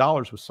 $50 million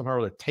was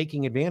somehow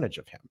taking advantage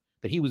of him,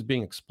 that he was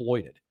being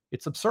exploited.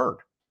 It's absurd.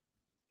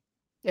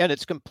 And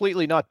it's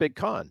completely not Big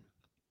Con.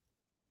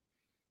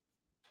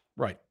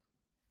 Right.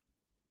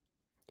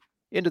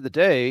 End of the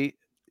day,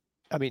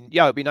 I mean,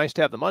 yeah, it'd be nice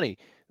to have the money,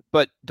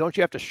 but don't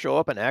you have to show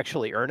up and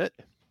actually earn it?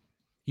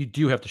 You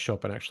do have to show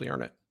up and actually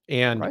earn it.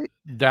 And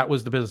that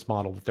was the business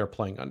model that they're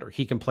playing under.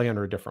 He can play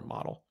under a different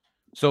model.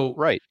 So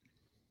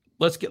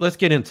let's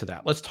get into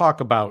that. Let's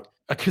talk about,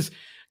 because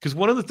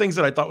one of the things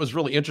that I thought was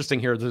really interesting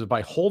here is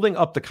by holding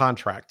up the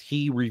contract,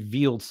 he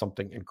revealed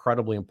something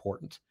incredibly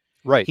important.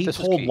 Right. He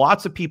told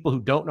lots of people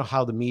who don't know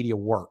how the media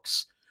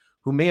works,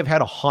 who may have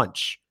had a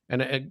hunch,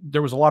 and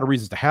there was a lot of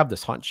reasons to have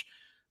this hunch,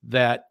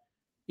 that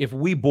if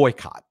we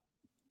boycott,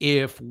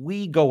 if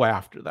we go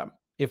after them,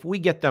 if we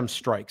get them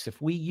strikes,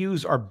 if we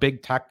use our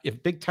big tech,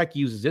 if big tech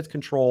uses its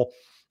control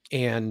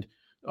and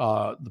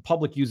the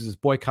public uses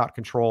boycott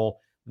control,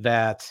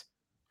 that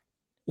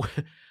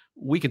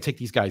we can take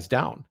these guys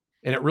down.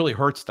 And it really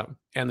hurts them.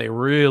 And they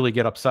really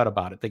get upset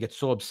about it. They get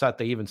so upset,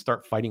 they even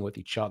start fighting with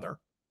each other.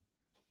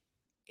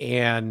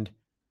 And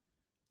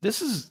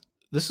this is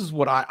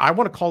what I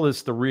want to call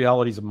this the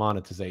realities of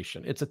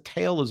monetization. It's a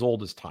tale as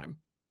old as time.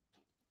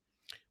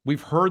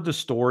 We've heard the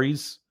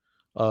stories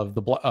of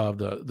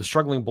the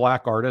struggling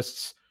Black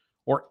artists,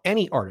 or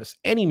any artist,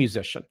 any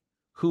musician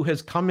who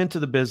has come into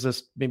the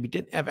business, maybe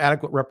didn't have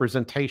adequate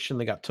representation.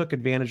 They got took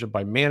advantage of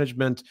by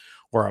management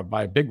or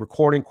by a big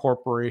recording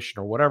corporation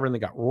or whatever, and they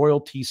got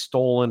royalties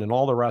stolen and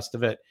all the rest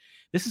of it.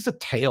 This is a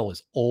tale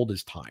as old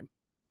as time.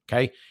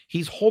 Okay.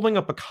 He's holding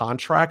up a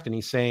contract and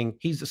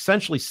he's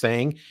essentially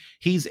saying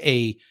he's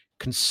a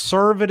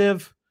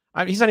conservative.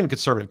 He's not even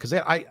conservative, because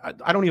I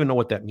don't even know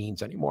what that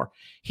means anymore.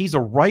 He's a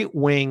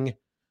right-wing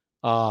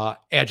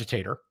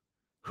agitator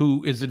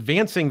who is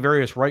advancing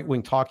various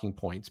right-wing talking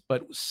points,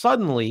 but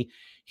suddenly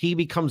he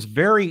becomes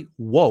very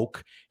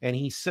woke, and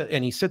he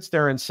sits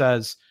there and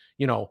says,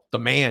 the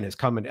man is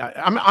coming.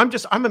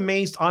 I'm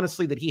amazed,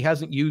 honestly, that he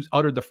hasn't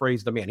uttered the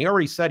phrase "the man." He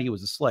already said he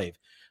was a slave.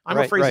 I'm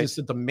afraid he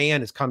said the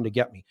man has come to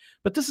get me.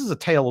 But this is a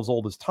tale as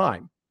old as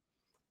time.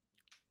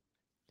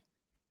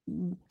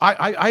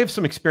 I have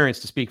some experience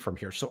to speak from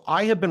here. So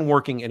I have been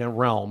working in a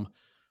realm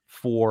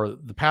for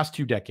the past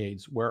 2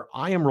 decades where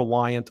I am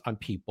reliant on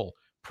people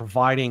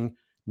providing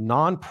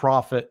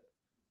nonprofit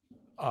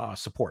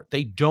support.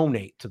 They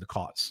donate to the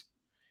cause.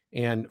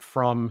 And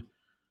from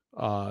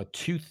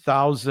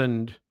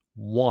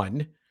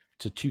 2001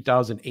 to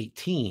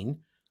 2018,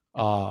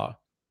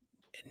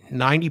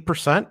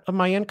 90% of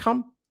my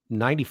income,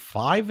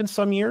 95 in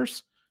some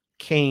years,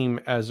 came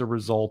as a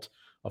result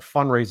of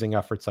fundraising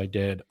efforts I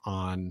did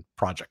on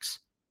projects.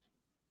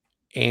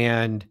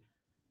 And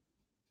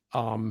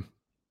in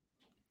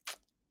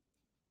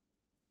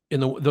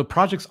the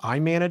projects I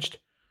managed,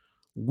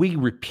 we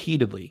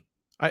repeatedly,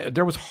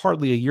 there was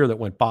hardly a year that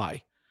went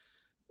by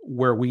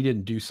where we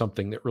didn't do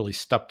something that really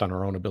stepped on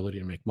our own ability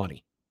to make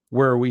money,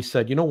 where we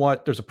said, you know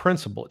what, there's a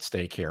principle at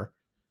stake here,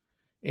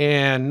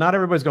 and not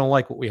everybody's going to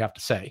like what we have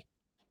to say,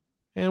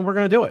 and we're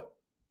going to do it.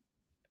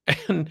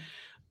 And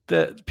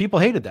the people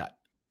hated that.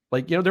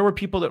 Like, there were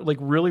people that like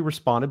really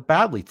responded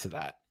badly to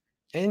that,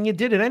 and you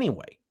did it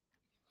anyway.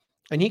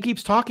 And he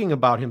keeps talking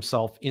about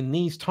himself in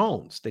these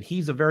tones, that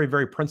he's a very,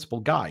 very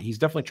principled guy. He's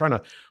definitely trying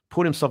to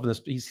put himself in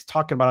this. He's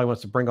talking about how he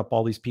wants to bring up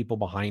all these people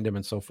behind him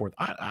and so forth.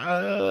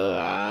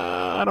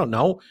 I don't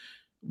know.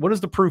 What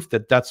is the proof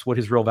that that's what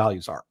his real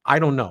values are? I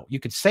don't know. You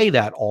could say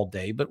that all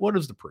day, but what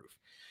is the proof?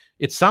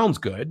 It sounds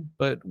good,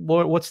 but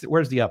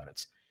where's the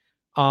evidence?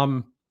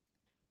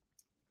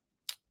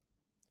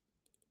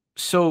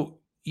 So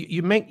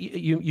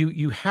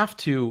you have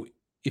to,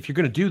 if you're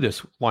going to do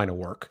this line of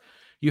work,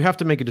 you have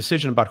to make a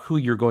decision about who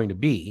you're going to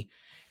be,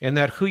 and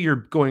that who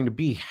you're going to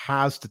be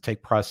has to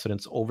take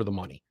precedence over the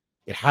money.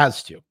 It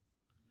has to.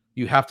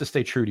 You have to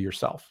stay true to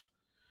yourself.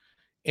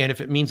 And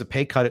if it means a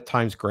pay cut at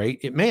times,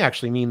 great. It may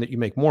actually mean that you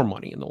make more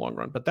money in the long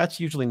run, but that's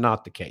usually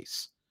not the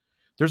case.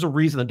 There's a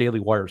reason the Daily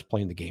Wire is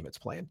playing the game it's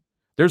playing.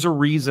 There's a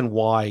reason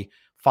why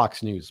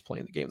Fox News is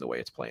playing the game the way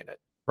it's playing it,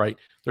 right?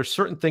 There's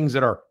certain things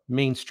that are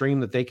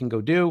mainstream that they can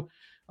go do.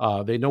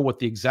 They know what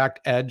the exact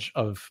edge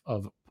of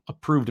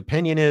approved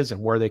opinion is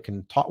and where they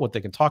can talk, what they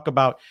can talk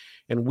about.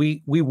 And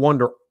we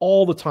wonder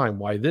all the time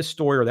why this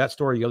story or that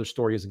story, the other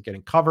story isn't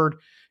getting covered.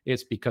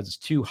 It's because it's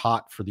too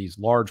hot for these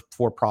large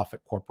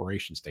for-profit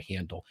corporations to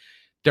handle.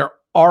 There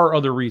are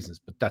other reasons,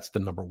 but that's the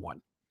number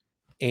one.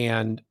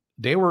 And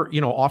they were,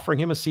 offering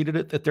him a seat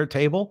at their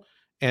table.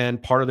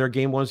 And part of their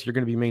game was, you're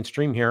going to be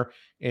mainstream here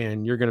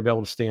and you're going to be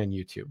able to stay on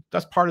YouTube.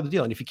 That's part of the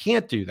deal. And if you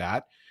can't do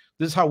that,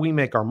 this is how we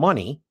make our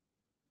money.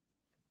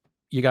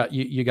 You have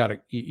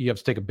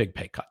to take a big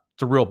pay cut.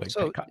 It's a real big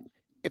pay cut.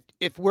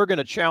 If we're going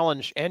to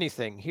challenge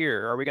anything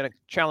here, are we going to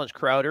challenge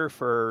Crowder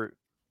for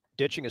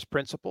ditching his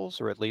principles,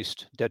 or at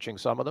least ditching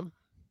some of them?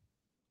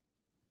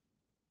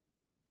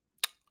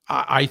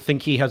 I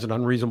think he has an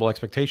unreasonable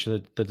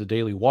expectation that the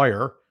Daily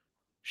Wire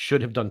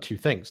should have done two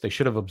things. They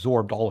should have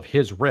absorbed all of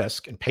his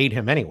risk and paid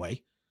him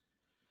anyway.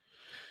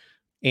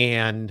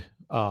 And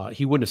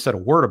he wouldn't have said a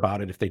word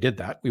about it if they did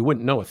that. We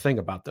wouldn't know a thing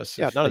about this.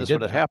 Yeah, none of this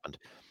would have happened.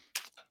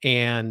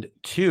 And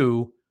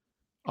two,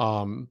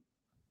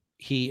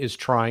 he is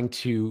trying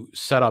to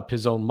set up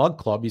his own mug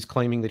club. He's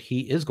claiming that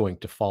he is going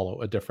to follow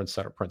a different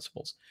set of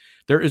principles.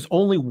 There is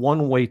only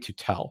one way to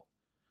tell,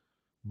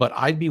 but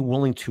I'd be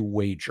willing to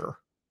wager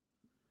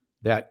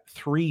that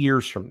 3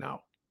 years from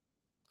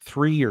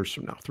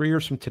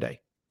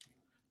today,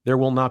 there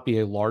will not be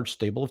a large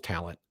stable of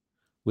talent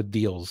with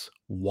deals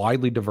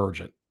widely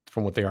divergent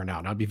from what they are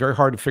now. Now, it'd be very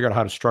hard to figure out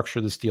how to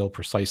structure this deal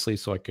precisely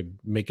so I could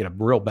make it a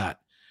real bet,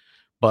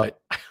 but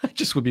I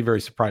just would be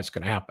very surprised it's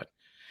going to happen.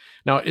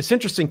 Now, it's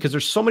interesting because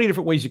there's so many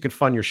different ways you can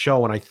fund your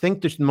show, and I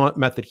think this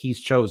method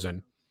he's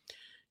chosen,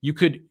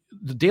 the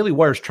Daily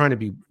Wire is trying to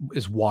be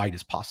as wide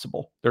as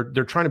possible.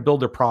 They're trying to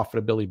build their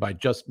profitability by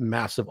just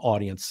massive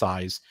audience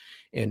size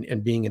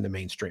and being in the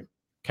mainstream.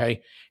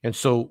 Okay. And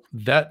so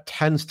that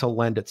tends to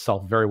lend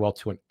itself very well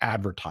to an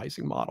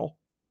advertising model.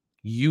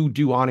 You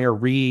do on-air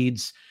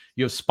reads,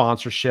 you have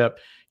sponsorship.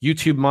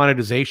 YouTube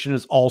monetization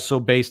is also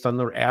based on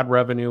their ad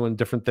revenue and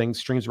different things,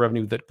 streams of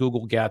revenue that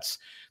Google gets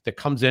that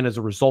comes in as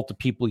a result of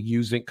people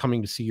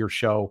coming to see your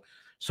show.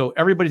 So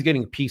everybody's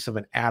getting a piece of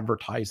an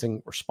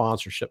advertising or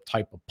sponsorship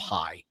type of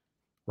pie,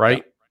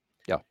 right?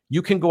 Yeah.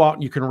 You can go out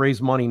and you can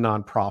raise money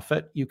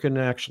nonprofit. You can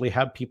actually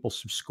have people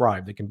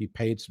subscribe. They can be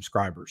paid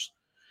subscribers.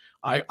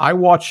 I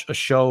watch a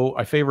show.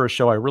 I favor a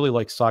show. I really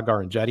like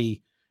Sagar and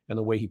Jetty and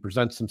the way he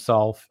presents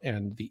himself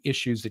and the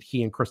issues that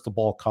he and Crystal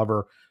Ball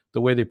cover,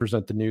 the way they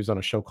present the news on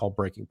a show called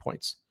Breaking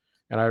Points.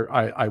 And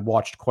I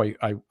watched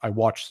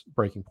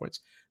Breaking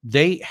Points.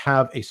 They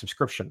have a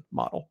subscription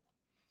model,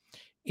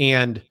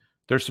 and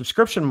their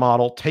subscription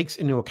model takes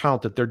into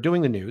account that they're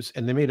doing the news,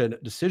 and they made a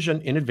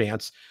decision in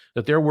advance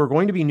that there were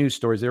going to be news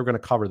stories they were going to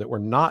cover that were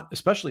not,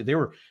 especially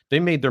they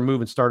made their move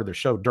and started their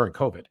show during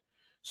COVID.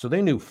 So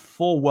they knew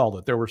full well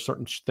that there were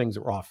certain things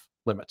that were off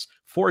limits.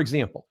 For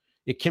example,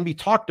 it can be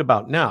talked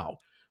about now,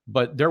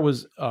 but there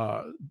was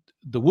the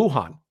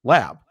Wuhan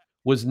lab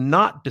was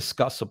not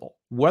discussable.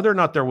 Whether or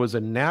not there was a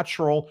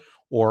natural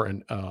or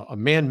a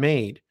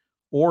man-made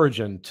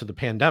origin to the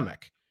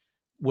pandemic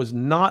was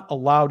not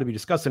allowed to be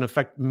discussed. And in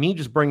fact, me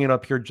just bringing it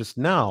up here just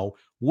now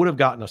would have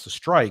gotten us a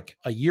strike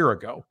a year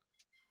ago,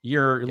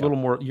 little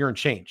more, year and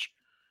change,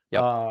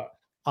 on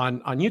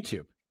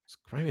YouTube.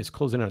 It's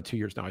closing out at 2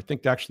 years now. I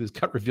think actually this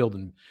got revealed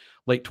in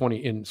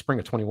spring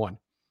of 21.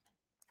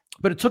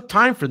 But it took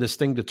time for this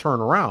thing to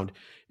turn around.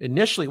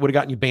 Initially, it would have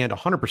gotten you banned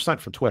 100%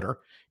 from Twitter,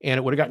 and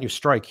it would have gotten you a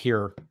strike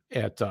here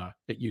at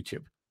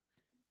YouTube.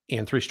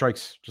 And 3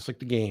 strikes, just like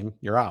the game,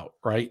 you're out,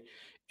 right?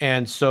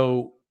 And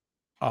so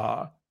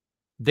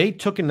they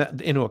took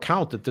into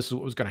account that this is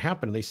what was going to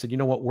happen. And they said, you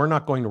know what, we're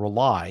not going to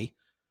rely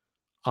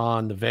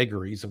on the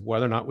vagaries of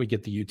whether or not we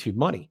get the YouTube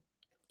money.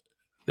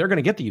 They're going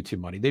to get the YouTube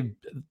money.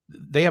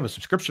 They have a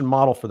subscription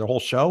model for their whole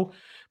show,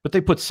 but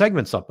they put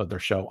segments up of their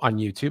show on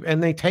YouTube,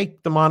 and they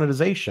take the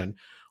monetization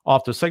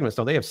off the segments.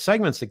 Now, they have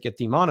segments that get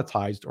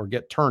demonetized or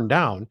get turned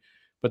down,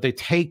 but they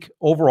take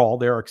overall,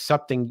 they're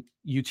accepting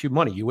YouTube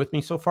money. You with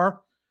me so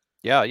far?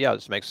 Yeah,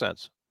 this makes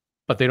sense.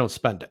 But they don't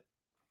spend it.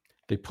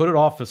 They put it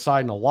off the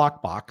side in a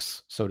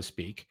lockbox, so to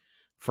speak,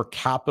 for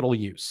capital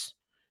use.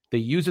 They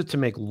use it to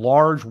make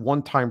large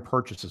one-time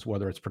purchases,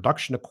 whether it's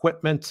production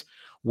equipment,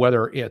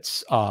 whether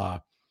it's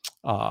a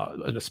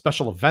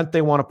special event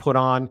they want to put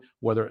on,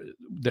 whether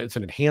it's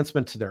an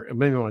enhancement to their,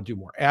 maybe they want to do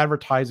more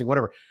advertising,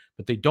 whatever.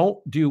 But they don't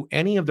do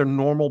any of their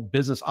normal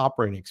business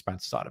operating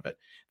expenses out of it.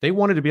 They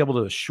wanted to be able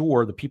to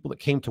assure the people that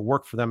came to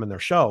work for them in their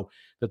show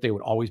that they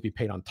would always be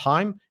paid on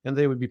time and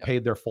they would be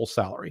paid their full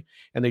salary.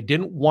 And they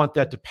didn't want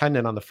that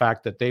dependent on the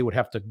fact that they would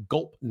have to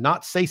gulp,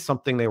 not say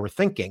something they were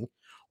thinking,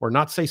 or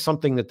not say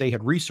something that they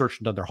had researched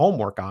and done their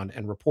homework on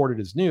and reported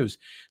as news.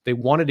 They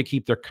wanted to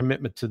keep their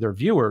commitment to their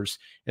viewers.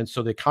 And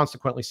so they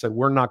consequently said,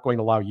 we're not going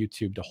to allow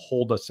YouTube to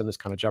hold us in this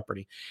kind of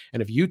jeopardy.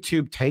 And if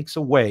YouTube takes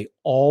away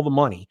all the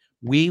money,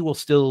 we will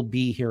still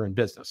be here in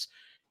business.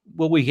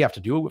 Will we have to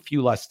do a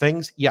few less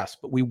things? Yes,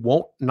 but we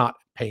won't not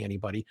pay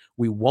anybody.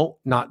 We won't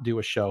not do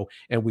a show,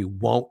 and we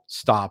won't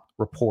stop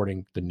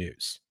reporting the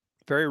news.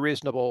 Very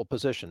reasonable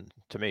position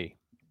to me.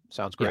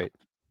 Sounds great.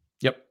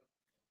 Yeah. Yep.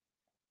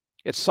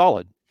 It's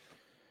solid.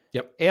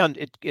 Yep. And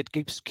it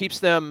keeps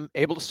them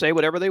able to say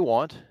whatever they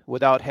want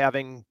without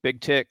having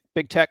big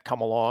tech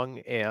come along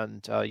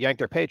and yank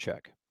their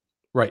paycheck.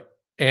 Right.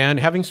 And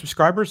having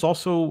subscribers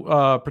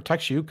also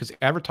protects you, because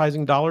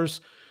advertising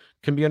dollars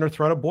can be under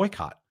threat of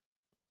boycott.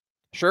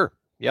 Sure.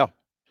 Yeah.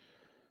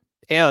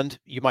 And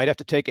you might have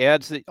to take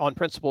ads that on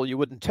principle you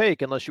wouldn't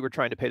take unless you were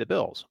trying to pay the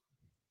bills.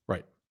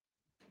 Right.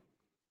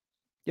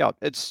 Yeah.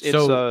 It's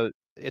a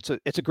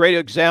great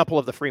example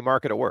of the free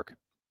market at work.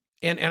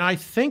 And I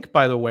think,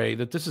 by the way,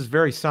 that this is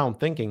very sound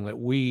thinking, that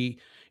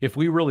if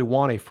we really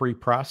want a free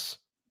press,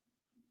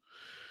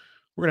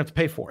 we're going to have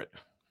to pay for it.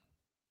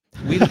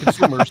 We, the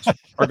consumers,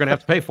 are going to have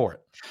to pay for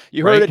it.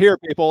 You heard it here,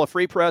 people. A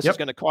free press is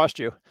going to cost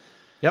you.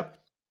 Yep.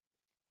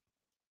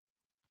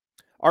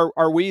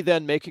 Are we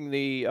then making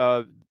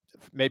the,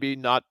 maybe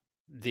not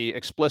the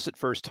explicit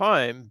first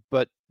time,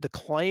 but the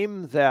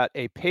claim that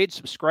a paid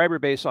subscriber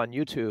base on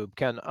YouTube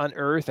can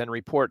unearth and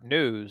report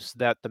news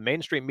that the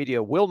mainstream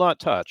media will not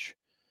touch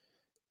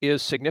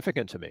is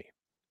significant to me.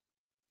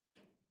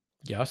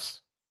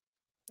 Yes.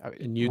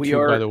 And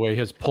YouTube, by the way,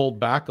 has pulled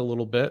back a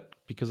little bit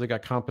because they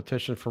got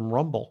competition from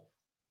Rumble.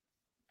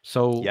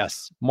 So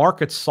yes,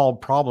 markets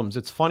solve problems.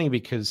 It's funny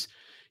because,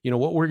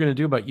 what we're going to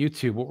do about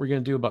YouTube, what we're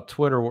going to do about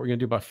Twitter, what we're going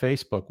to do about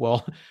Facebook.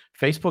 Well,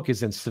 Facebook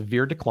is in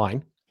severe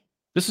decline.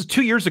 This is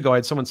 2 years ago. I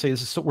had someone say,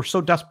 we're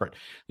so desperate.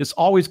 It's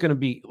always going to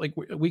be like,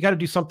 we got to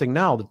do something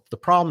now. The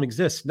problem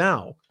exists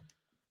now.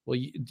 Well,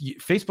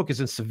 Facebook is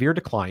in severe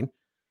decline.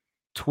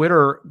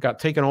 Twitter got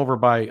taken over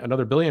by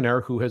another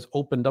billionaire who has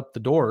opened up the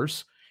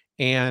doors,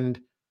 and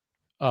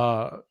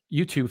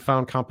YouTube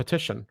found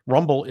competition.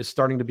 Rumble is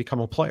starting to become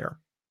a player.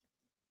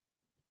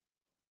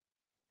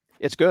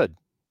 It's good.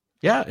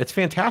 Yeah, it's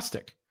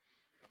fantastic.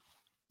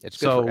 It's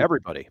good for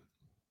everybody.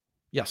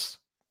 Yes.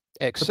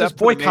 Except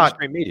for the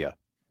mainstream media.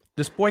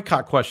 This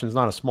boycott question is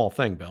not a small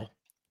thing, Bill.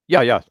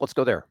 Yeah. Let's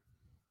go there.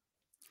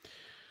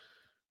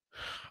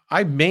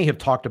 I may have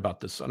talked about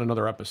this on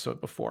another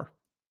episode before.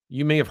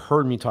 You may have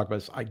heard me talk about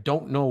this. I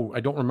don't know. I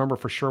don't remember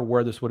for sure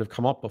where this would have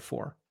come up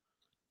before,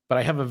 but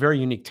I have a very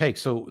unique take.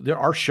 So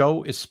our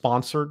show is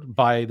sponsored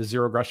by the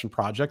Zero Aggression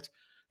Project,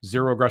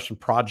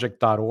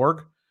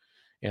 zeroaggressionproject.org.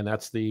 And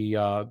that's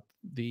the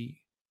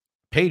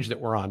page that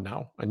we're on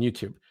now on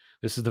YouTube.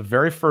 This is the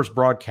very first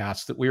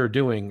broadcast that we are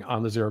doing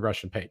on the Zero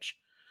Aggression page.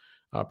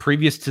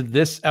 Previous to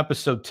this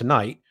episode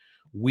tonight,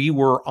 we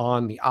were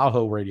on the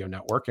Aho radio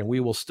network, and we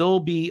will still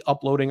be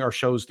uploading our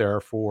shows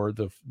there for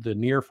the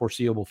near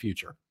foreseeable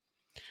future.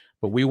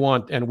 But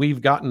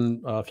we've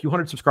gotten a few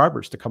hundred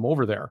subscribers to come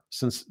over there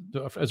as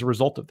a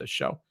result of this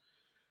show.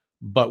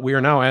 But we are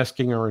now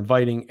asking or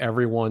inviting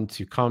everyone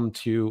to come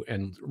to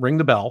and ring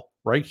the bell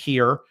right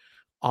here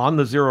on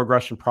the Zero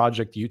Aggression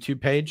Project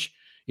YouTube page.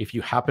 If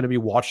you happen to be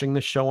watching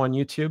this show on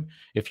YouTube,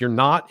 if you're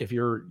not, if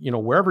you're,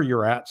 wherever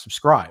you're at,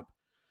 subscribe.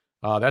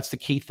 That's the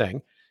key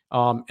thing.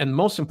 And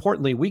most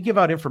importantly, we give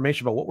out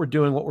information about what we're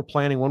doing, what we're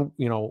planning,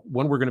 when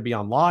we're going to be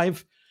on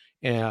live.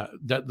 And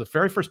the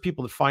very first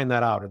people that find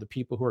that out are the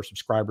people who are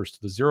subscribers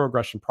to the Zero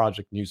Aggression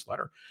Project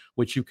newsletter,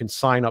 which you can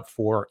sign up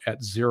for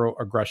at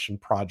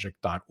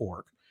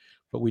zeroaggressionproject.org.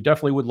 But we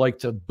definitely would like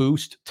to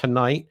boost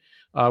tonight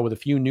with a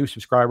few new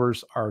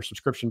subscribers, our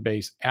subscription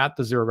base at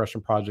the Zero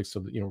Aggression Project. So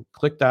that,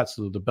 click that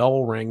so that the bell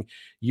will ring.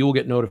 You will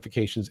get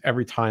notifications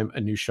every time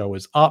a new show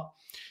is up.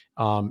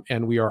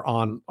 And we are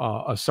on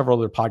several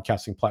other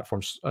podcasting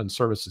platforms and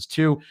services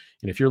too.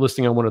 And if you're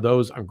listening on one of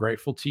those, I'm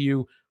grateful to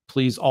you.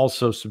 Please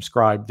also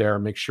subscribe there.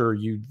 Make sure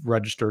you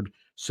registered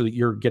so that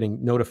you're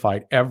getting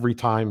notified every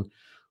time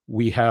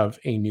we have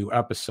a new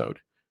episode.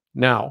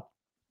 Now,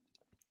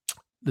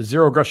 the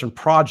Zero Aggression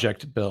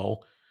Project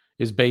bill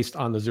is based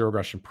on the zero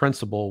aggression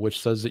principle,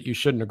 which says that you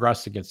shouldn't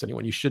aggress against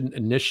anyone. You shouldn't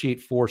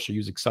initiate force or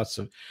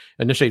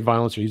initiate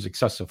violence or use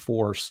excessive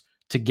force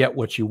to get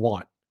what you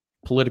want,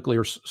 politically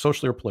or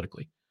socially or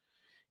politically.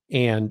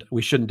 And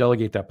we shouldn't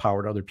delegate that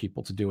power to other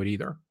people to do it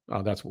either.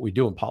 That's what we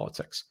do in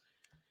politics.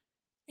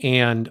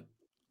 And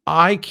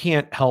I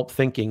can't help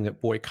thinking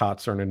that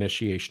boycotts are an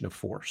initiation of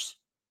force.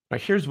 Now,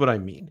 here's what I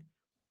mean.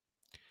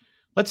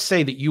 Let's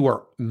say that you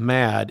are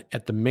mad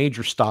at the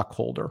major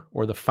stockholder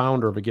or the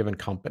founder of a given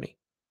company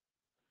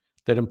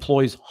that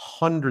employs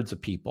hundreds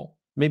of people,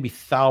 maybe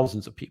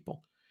thousands of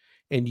people.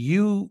 And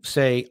you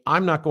say,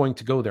 I'm not going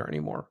to go there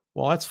anymore.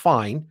 Well, that's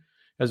fine.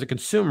 As a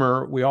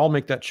consumer, we all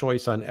make that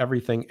choice on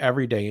everything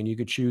every day, and you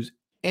could choose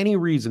any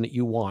reason that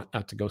you want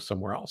not to go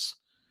somewhere else.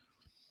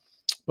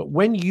 But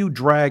when you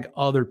drag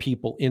other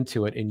people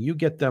into it and you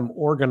get them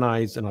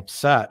organized and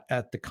upset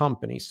at the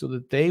company so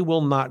that they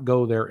will not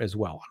go there as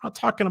well. I'm not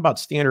talking about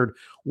standard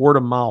word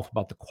of mouth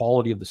about the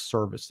quality of the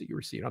service that you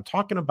receive. I'm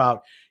talking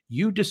about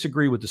you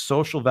disagree with the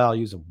social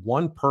values of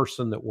one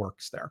person that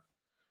works there.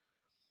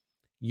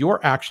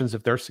 Your actions,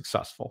 if they're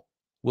successful,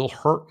 will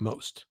hurt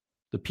most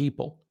the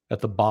people at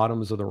the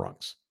bottoms of the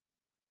rungs,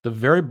 the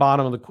very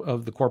bottom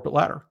of the corporate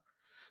ladder,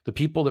 the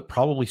people that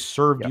probably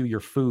served you your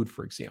food,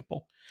 for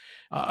example.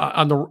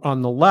 On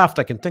the left,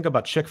 I can think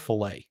about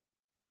Chick-fil-A,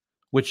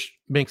 which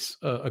makes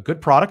a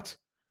good product,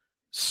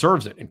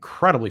 serves it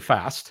incredibly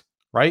fast,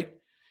 right?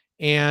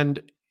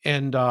 And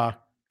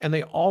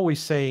they always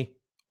say,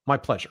 "My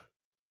pleasure."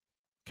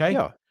 Okay.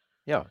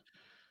 Yeah.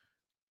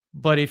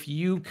 But if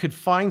you could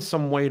find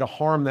some way to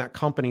harm that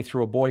company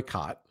through a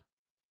boycott,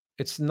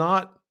 it's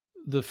not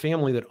the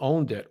family that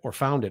owned it or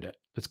founded it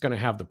that's going to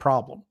have the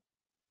problem.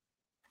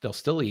 They'll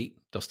still eat.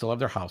 They'll still have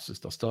their houses.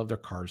 They'll still have their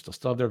cars. They'll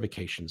still have their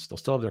vacations. They'll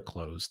still have their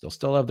clothes. They'll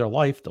still have their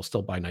life. They'll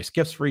still buy nice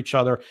gifts for each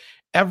other.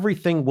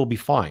 Everything will be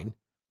fine.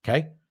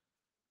 Okay.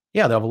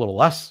 Yeah, they'll have a little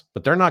less,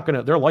 but their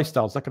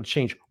lifestyle is not going to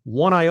change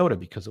one iota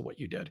because of what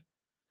you did.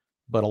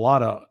 But a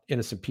lot of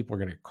innocent people are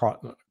going to get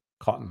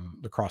caught in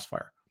the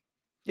crossfire.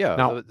 Yeah.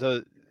 Now,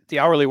 the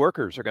hourly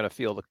workers are going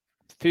to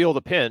feel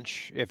the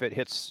pinch if it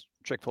hits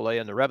Chick-fil-A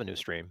in the revenue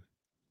stream.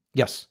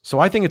 Yes. So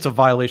I think it's a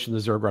violation of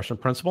the zero aggression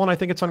principle, and I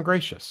think it's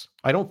ungracious.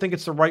 I don't think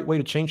it's the right way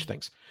to change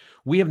things.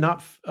 We have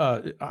not,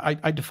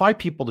 I defy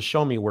people to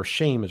show me where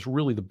shame is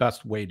really the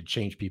best way to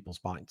change people's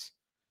minds.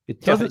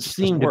 It doesn't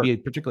seem to be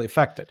particularly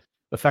effective.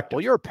 Well,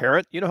 you're a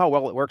parent. You know how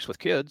well it works with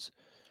kids.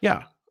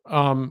 Yeah.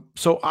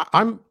 So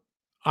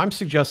I'm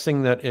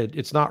suggesting that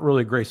it's not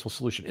really a graceful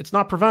solution. It's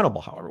not preventable,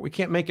 however. We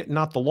can't make it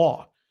not the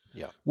law.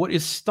 Yeah. What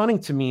is stunning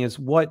to me is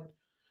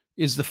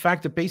the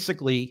fact that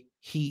basically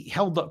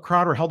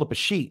Crowder held up a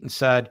sheet and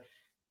said,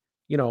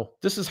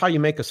 this is how you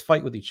make us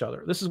fight with each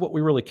other. This is what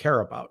we really care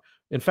about.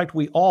 In fact,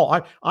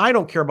 I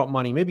don't care about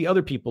money. Maybe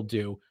other people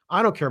do.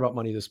 I don't care about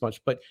money this much,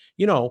 but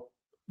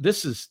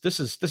this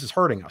is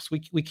hurting us.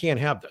 We can't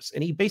have this.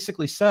 And he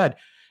basically said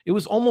it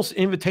was almost an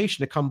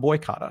invitation to come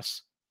boycott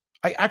us.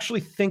 I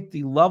actually think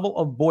the level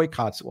of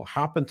boycotts that will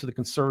happen to the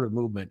conservative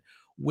movement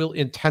will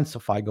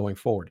intensify going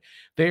forward.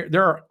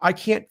 I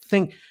can't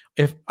think,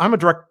 if I'm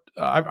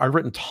I've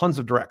written tons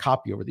of direct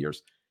copy over the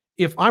years.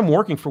 If I'm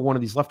working for one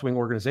of these left-wing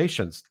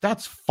organizations,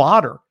 that's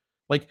fodder.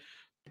 Like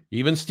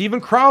even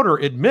Steven Crowder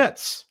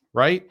admits,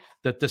 right,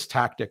 that this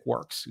tactic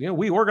works.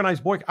 We organize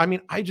boycott. I mean,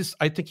 I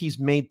think he's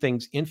made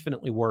things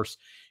infinitely worse.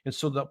 And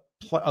so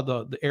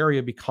the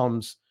area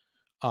becomes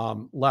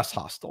less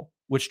hostile,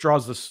 which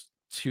draws us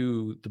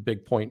to the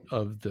big point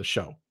of the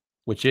show,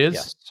 which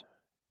is,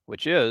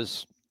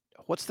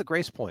 what's the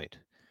grace point?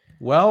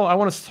 Well, I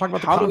want us to talk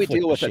about how do we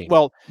deal with it?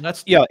 Well,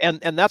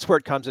 and that's where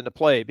it comes into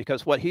play,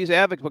 because what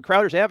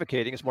Crowder's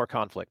advocating is more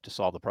conflict to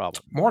solve the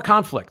problem. More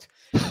conflict,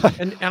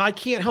 and I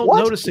can't help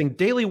noticing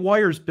Daily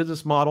Wire's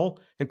business model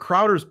and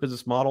Crowder's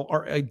business model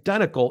are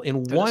identical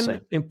in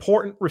one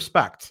important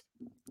respect.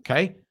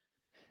 Okay,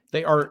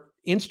 they are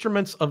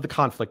instruments of the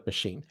conflict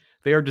machine.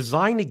 They are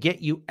designed to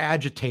get you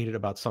agitated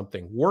about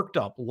something, worked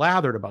up,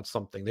 lathered about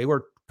something. They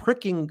were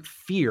pricking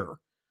fear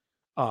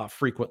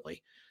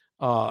frequently.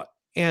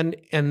 And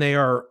they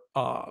are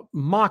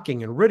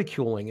mocking and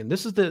ridiculing, and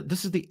this is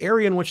the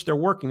area in which they're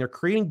working. They're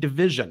creating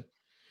division.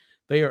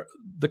 They are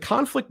the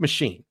conflict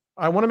machine.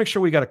 I want to make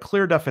sure we got a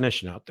clear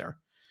definition out there.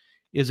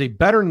 Is a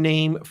better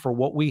name for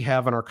what we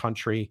have in our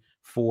country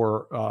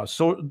for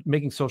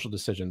making social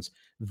decisions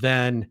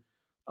than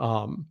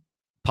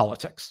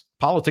politics.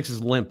 Politics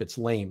is limp. It's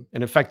lame,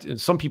 and in fact,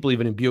 some people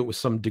even imbue it with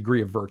some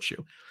degree of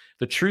virtue.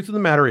 The truth of the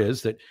matter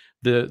is that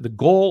the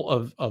goal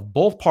of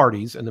both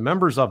parties and the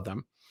members of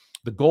them,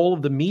 the goal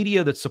of the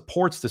media that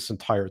supports this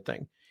entire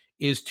thing,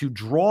 is to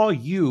draw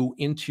you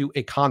into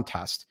a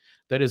contest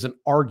that is an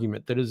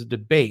argument, that is a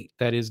debate,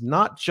 that is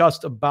not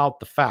just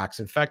about the facts.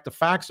 In fact, the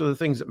facts are the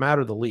things that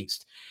matter the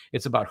least.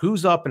 It's about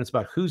who's up and it's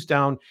about who's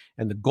down.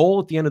 And the goal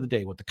at the end of the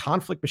day, what the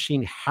conflict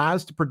machine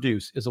has to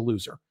produce is a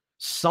loser.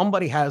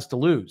 Somebody has to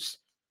lose.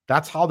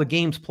 That's how the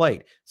game's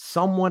played.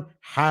 Someone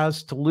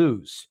has to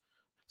lose.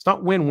 It's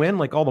not win-win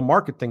like all the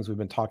market things we've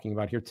been talking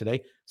about here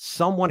today.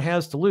 Someone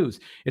has to lose.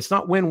 It's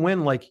not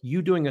win-win like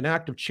you doing an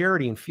act of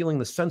charity and feeling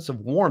the sense of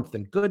warmth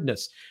and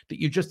goodness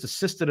that you just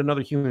assisted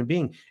another human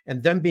being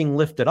and them being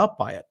lifted up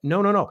by it.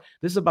 No, no, no.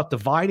 This is about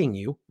dividing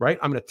you, right?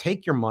 I'm going to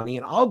take your money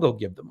and I'll go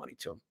give the money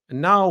to him.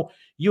 And now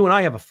you and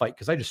I have a fight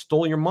because I just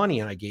stole your money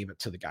and I gave it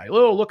to the guy.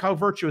 Oh, look how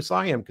virtuous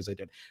I am because I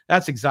did.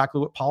 That's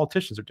exactly what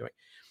politicians are doing.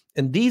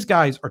 And these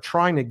guys are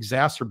trying to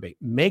exacerbate,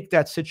 make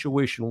that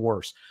situation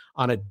worse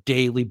on a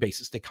daily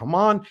basis. They come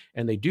on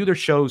and they do their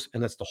shows,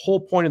 and that's the whole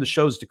point of the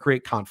shows, to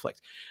create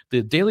conflict.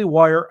 The Daily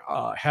Wire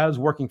has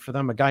working for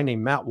them a guy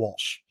named Matt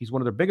Walsh. He's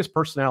one of their biggest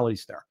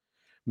personalities there.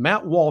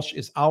 Matt Walsh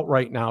is out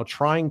right now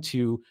trying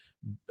to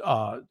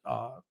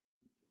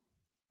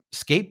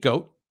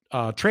scapegoat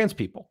trans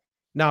people.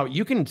 Now,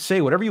 you can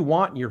say whatever you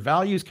want, and your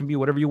values can be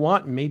whatever you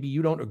want, and maybe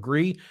you don't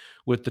agree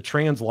with the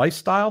trans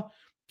lifestyle.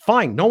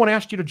 Fine. No one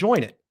asked you to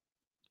join it.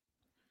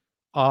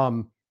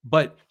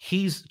 But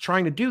he's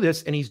trying to do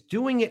this, and he's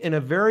doing it in a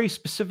very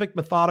specific,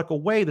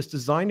 methodical way that's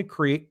designed to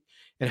create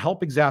and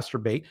help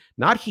exacerbate,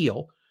 not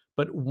heal,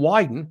 but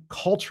widen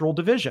cultural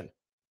division.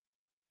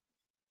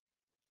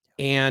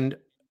 And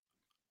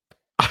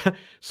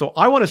so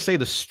I want to say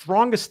the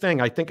strongest thing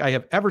I think I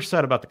have ever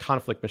said about the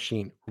conflict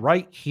machine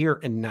right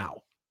here and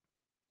now.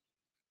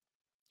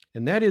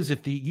 And that is,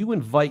 if you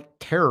invite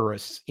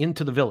terrorists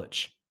into the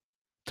village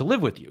to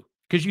live with you,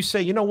 because you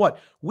say, you know what,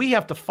 we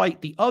have to fight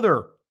the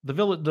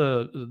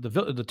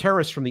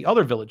terrorists from the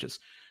other villages.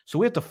 So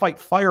we have to fight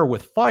fire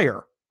with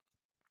fire.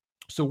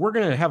 So we're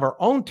going to have our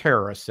own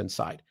terrorists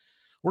inside.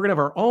 We're going to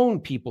have our own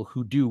people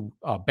who do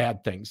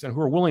bad things and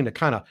who are willing to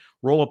kind of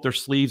roll up their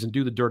sleeves and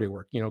do the dirty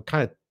work,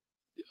 kind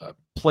of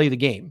play the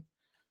game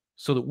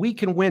so that we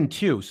can win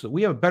too. So that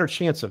we have a better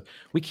chance of,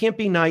 we can't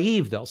be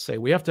naive. They'll say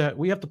we have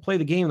to play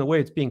the game the way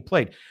it's being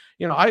played.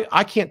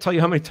 I can't tell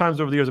you how many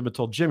times over the years I've been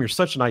told, Jim, you're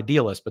such an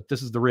idealist, but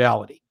this is the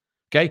reality.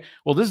 Okay.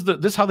 Well, this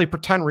is how they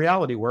pretend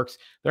reality works.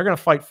 They're going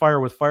to fight fire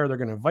with fire. They're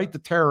going to invite the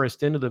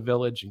terrorist into the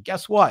village. And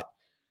guess what?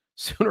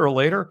 Sooner or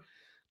later,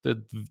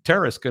 the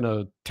terrorist's going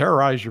to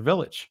terrorize your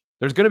village.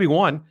 There's going to be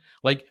one,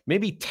 like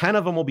maybe 10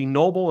 of them will be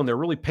noble and they're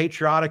really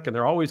patriotic and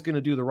they're always going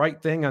to do the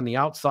right thing on the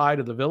outside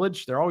of the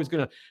village. They're always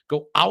going to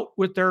go out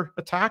with their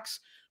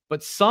attacks.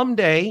 But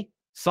someday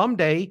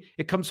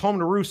it comes home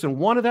to roost, and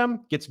one of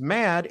them gets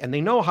mad and they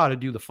know how to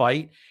do the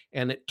fight,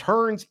 and it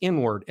turns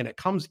inward and it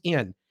comes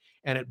in.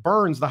 And it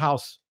burns the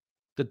house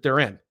that they're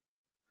in.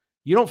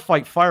 You don't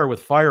fight fire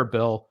with fire,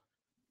 Bill.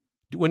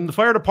 When the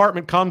fire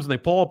department comes and they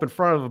pull up in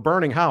front of a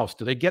burning house,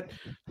 do they get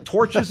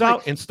torches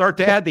out and start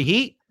to add the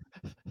heat?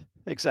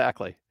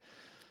 Exactly.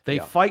 They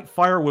fight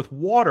fire with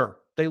water.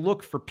 They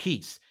look for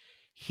peace.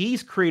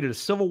 He's created a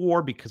civil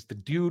war because the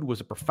dude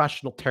was a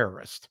professional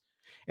terrorist.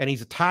 And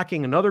he's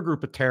attacking another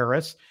group of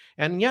terrorists.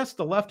 And yes,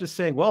 the left is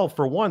saying, well,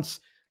 for once,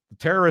 the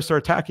terrorists are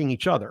attacking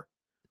each other.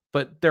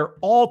 But they're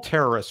all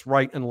terrorists,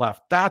 right and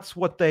left. That's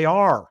what they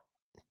are.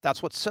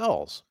 That's what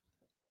sells.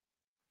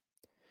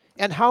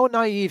 And how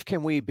naive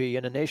can we be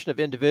in a nation of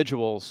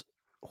individuals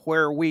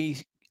where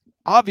we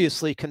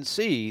obviously can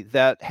see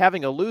that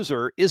having a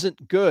loser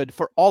isn't good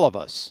for all of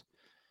us?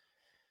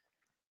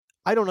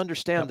 I don't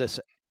understand this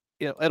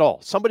at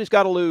all. Somebody's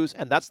got to lose,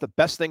 and that's the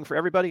best thing for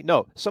everybody.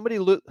 No, somebody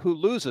who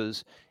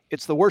loses,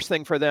 it's the worst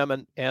thing for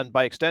them, and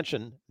by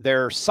extension,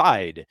 their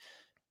side,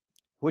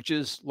 which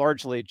is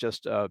largely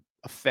just a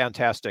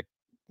fantastic,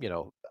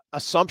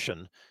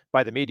 assumption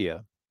by the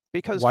media.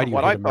 Because why do you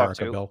hate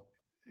America, Bill?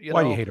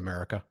 Why do you hate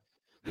America?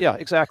 Yeah,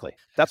 exactly.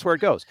 That's where it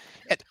goes.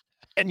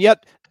 And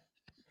yet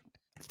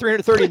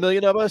 330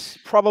 million of us,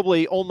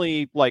 probably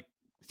only like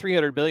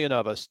 300 million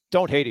of us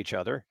don't hate each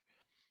other.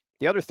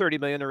 The other 30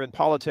 million are in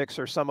politics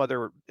or some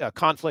other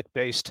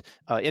conflict-based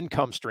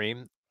income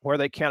stream where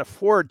they can't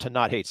afford to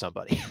not hate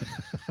somebody.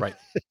 Right.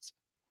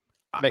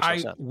 Makes no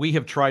sense. We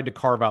have tried to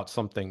carve out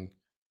something.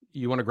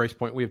 You want a Grace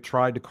Point? We have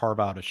tried to carve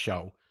out a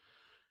show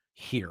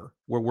here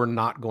where we're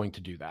not going to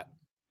do that.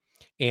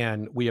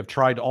 And we have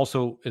tried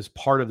also, as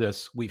part of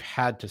this, we've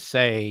had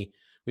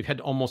to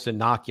almost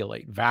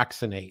inoculate,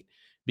 vaccinate,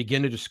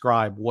 begin to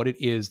describe what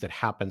it is that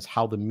happens,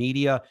 how the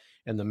media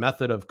and the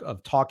method of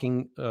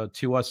talking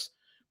to us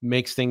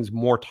makes things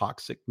more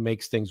toxic,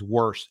 makes things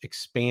worse,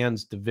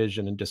 expands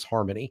division and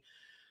disharmony,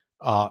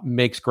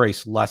 makes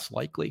grace less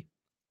likely.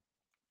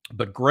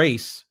 But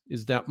grace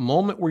is that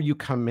moment where you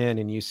come in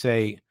and you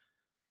say,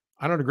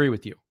 I don't agree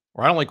with you,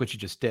 or I don't like what you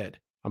just did.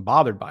 I'm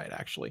bothered by it,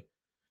 actually.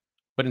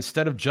 But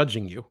instead of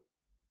judging you,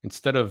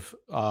 instead of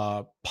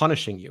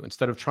punishing you,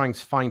 instead of trying to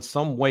find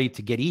some way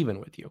to get even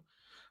with you,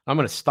 I'm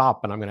going to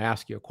stop and I'm going to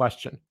ask you a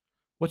question.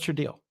 What's your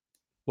deal?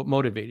 What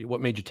motivated you?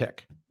 What made you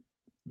tick?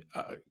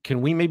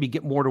 Can we maybe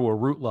get more to a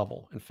root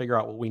level and figure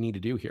out what we need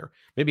to do here?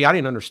 Maybe I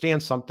didn't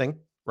understand something,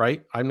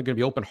 right? I'm going to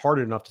be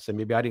open-hearted enough to say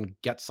maybe I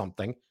didn't get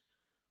something.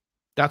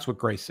 That's what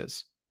grace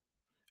is.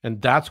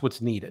 And that's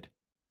what's needed.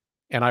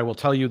 And I will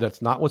tell you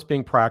that's not what's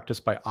being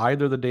practiced by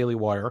either the Daily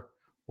Wire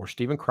or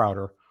Steven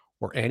Crowder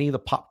or any of the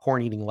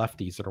popcorn-eating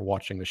lefties that are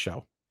watching the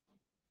show.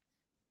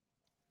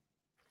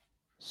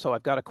 So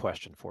I've got a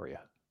question for you.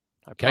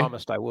 I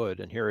promised I would,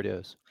 and here it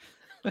is.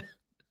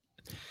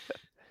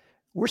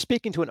 We're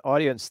speaking to an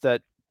audience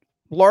that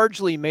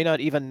largely may not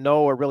even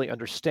know or really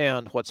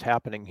understand what's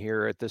happening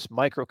here at this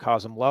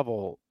microcosm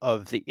level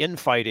of the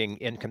infighting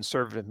in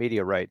conservative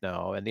media right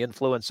now and the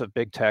influence of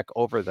big tech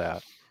over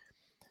that.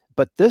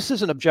 But this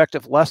is an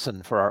objective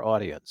lesson for our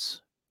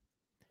audience.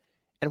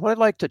 And what I'd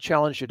like to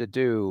challenge you to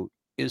do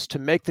is to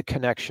make the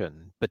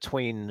connection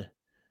between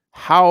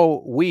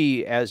how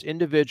we as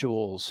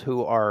individuals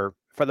who are,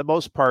 for the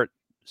most part,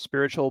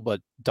 spiritual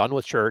but done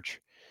with church,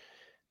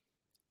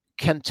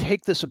 can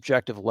take this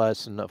objective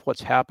lesson of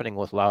what's happening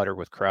with Louder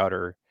with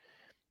Crowder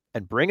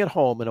and bring it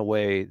home in a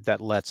way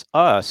that lets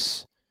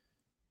us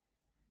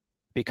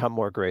become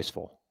more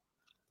graceful.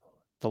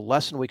 The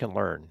lesson we can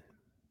learn.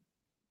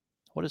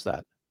 What is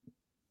that?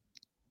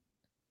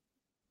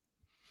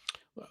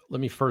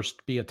 Let me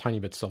first be a tiny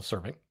bit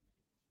self-serving.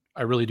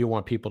 I really do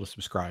want people to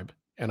subscribe,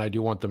 and I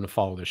do want them to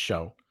follow this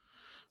show,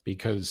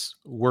 because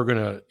we're going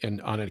to, and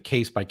on a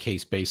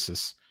case-by-case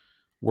basis,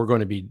 we're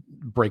going to be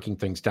breaking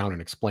things down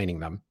and explaining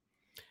them.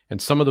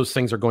 And some of those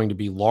things are going to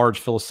be large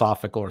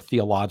philosophical or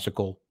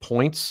theological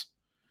points,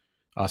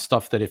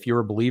 stuff that if you're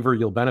a believer,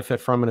 you'll benefit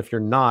from. And if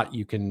you're not,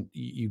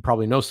 you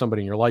probably know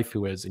somebody in your life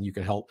who is, and you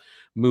can help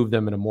move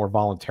them in a more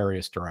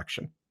voluntarious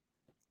direction.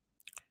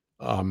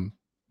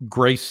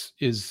 Grace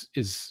is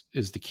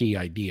the key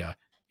idea.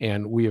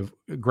 And we have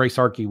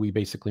Gracearchy, we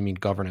basically mean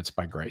governance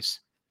by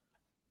grace.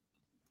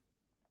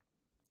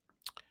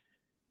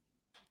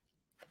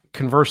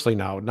 Conversely,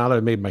 now that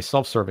I've made my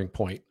self-serving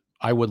point,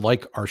 I would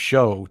like our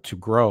show to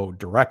grow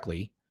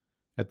directly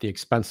at the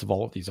expense of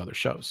all of these other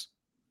shows.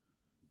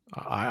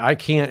 I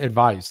can't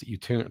advise that you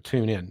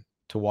tune in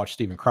to watch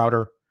Steven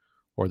Crowder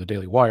or the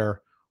Daily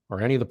Wire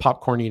or any of the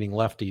popcorn-eating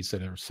lefties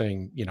that are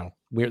saying,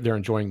 they're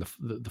enjoying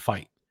the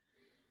fight.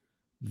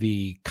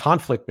 The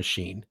conflict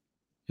machine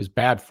is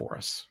bad for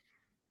us.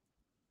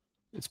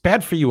 It's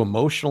bad for you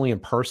emotionally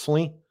and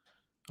personally.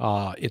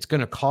 It's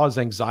going to cause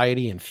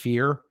anxiety and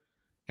fear.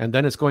 And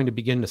then it's going to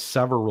begin to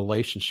sever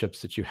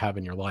relationships that you have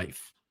in your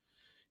life.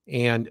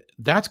 And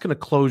that's going to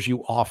close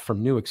you off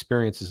from new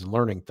experiences and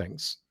learning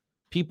things.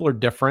 People are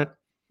different.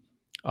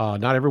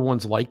 Not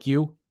everyone's like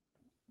you.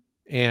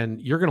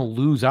 And you're going to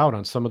lose out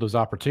on some of those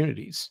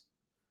opportunities.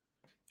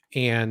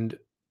 And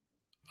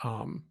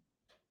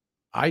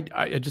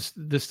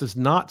this does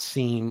not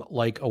seem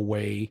like a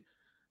way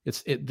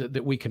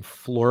that we can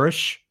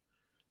flourish,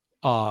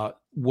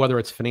 whether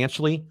it's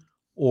financially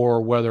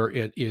or whether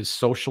it is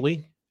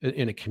socially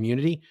in a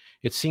community.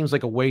 It seems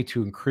like a way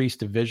to increase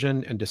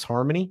division and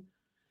disharmony.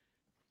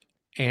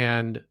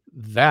 And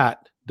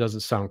that doesn't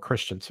sound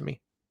Christian to me.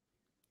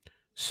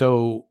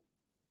 So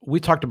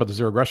we talked about the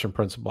zero aggression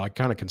principle. I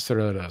kind of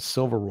consider it a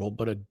silver rule,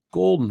 but a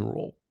golden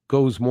rule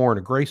goes more in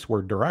a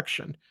graceward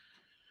direction.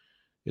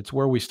 It's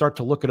where we start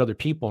to look at other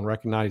people and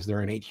recognize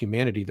their innate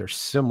humanity, their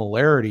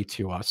similarity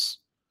to us,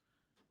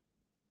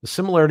 the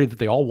similarity that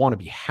they all want to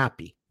be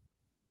happy.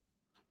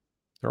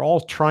 They're all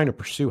trying to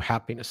pursue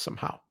happiness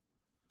somehow.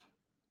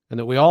 And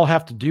that we all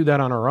have to do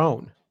that on our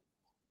own.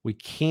 We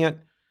can't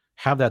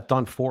have that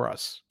done for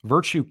us.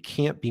 Virtue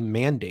can't be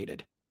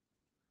mandated.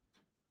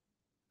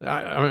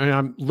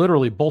 I'm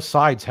literally, both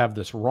sides have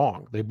this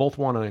wrong. They both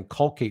want to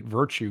inculcate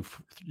virtue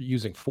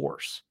using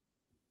force.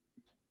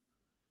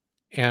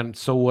 And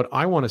so what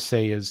I want to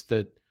say is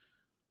that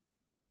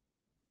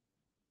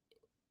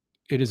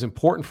it is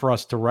important for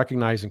us to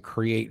recognize and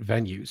create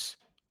venues,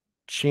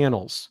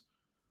 channels,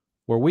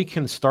 where we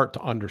can start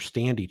to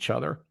understand each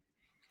other.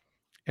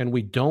 And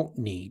we don't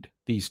need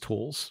these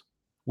tools.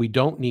 We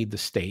don't need the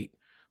state.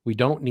 We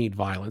don't need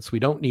violence. We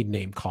don't need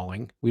name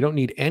calling. We don't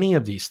need any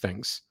of these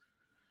things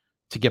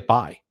to get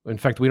by. In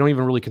fact, we don't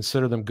even really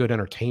consider them good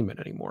entertainment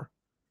anymore.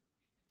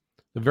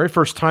 The very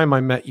first time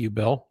I met you,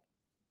 Bill,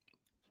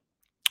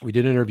 we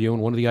did an interview,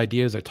 and one of the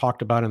ideas I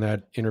talked about in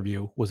that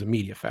interview was a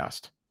media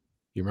fast.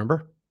 You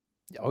remember?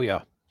 Oh,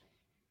 yeah.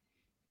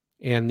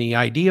 And the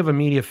idea of a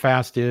media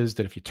fast is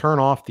that if you turn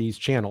off these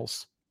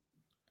channels,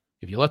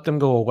 if you let them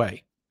go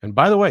away, and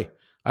by the way,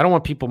 I don't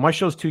want people, my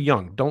show's too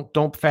young.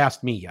 Don't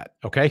fast me yet,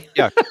 okay?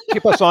 Yeah,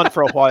 keep us on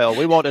for a while.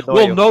 We won't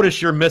annoy you. We'll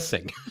notice you're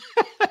missing.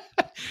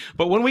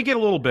 But when we get a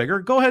little bigger,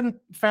 go ahead and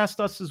fast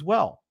us as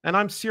well. And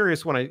I'm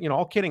serious when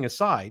all kidding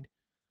aside,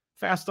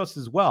 fast us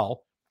as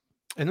well.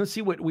 And let's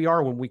see what we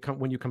are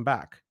when you come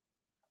back.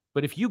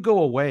 But if you go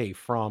away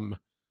from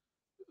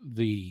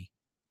the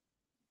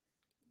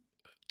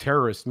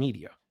terrorist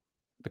media,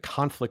 the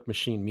conflict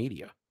machine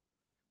media,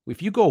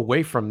 if you go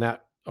away from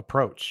that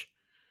approach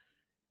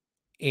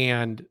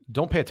and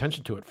don't pay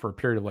attention to it for a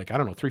period of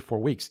 3-4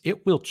 weeks,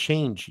 it will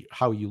change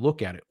how you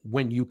look at it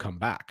when you come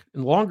back.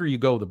 And the longer you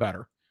go, the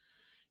better.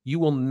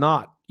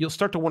 You'll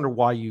start to wonder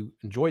why you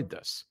enjoyed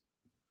this.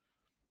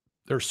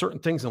 There are certain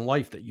things in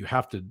life that you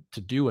have to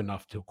do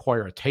enough to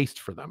acquire a taste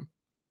for them.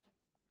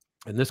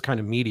 And this kind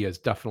of media is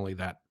definitely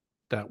that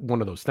one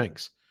of those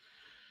things.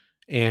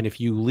 And if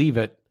you leave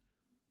it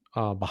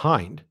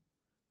behind,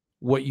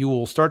 what you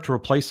will start to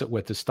replace it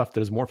with is stuff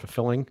that is more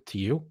fulfilling to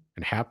you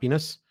and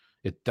happiness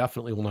It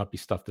definitely will not be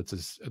stuff that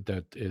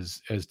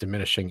is as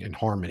diminishing in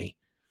harmony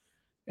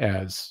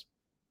as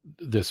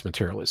this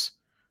material is.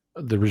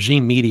 The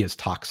regime media is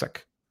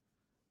toxic.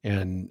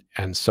 And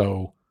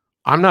so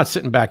I'm not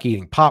sitting back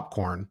eating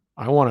popcorn.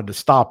 I wanted to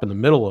stop in the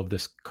middle of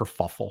this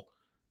kerfuffle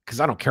because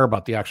I don't care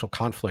about the actual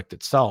conflict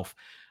itself.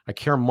 I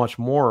care much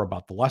more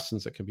about the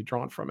lessons that can be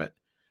drawn from it.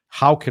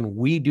 How can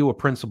we do a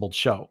principled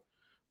show?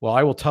 Well,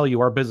 I will tell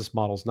you, our business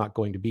model is not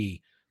going to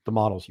be the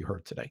models you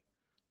heard today.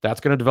 That's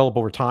going to develop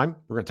over time.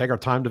 We're going to take our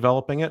time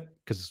developing it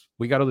because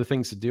we got other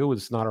things to do.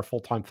 It's not our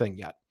full-time thing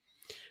yet.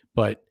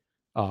 But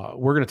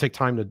we're going to take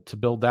time to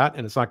build that.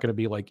 And it's not going to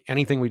be like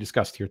anything we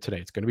discussed here today.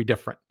 It's going to be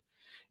different.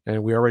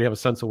 And we already have a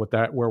sense of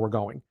where we're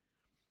going.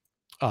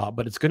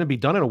 But it's going to be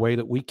done in a way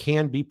that we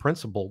can be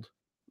principled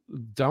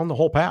down the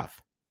whole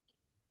path.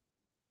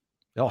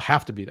 It'll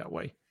have to be that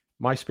way.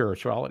 My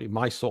spirituality,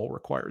 my soul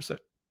requires it.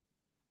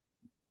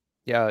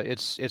 Yeah,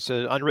 it's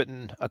an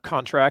unwritten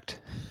contract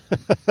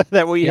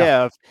that we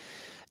have.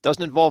 It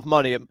doesn't involve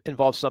money. It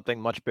involves something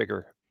much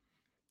bigger.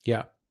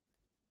 Yeah.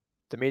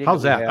 The meeting.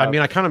 How's that? I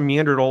mean, I kind of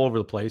meandered all over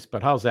the place,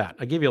 but how's that?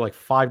 I gave you like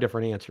 5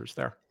 different answers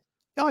there.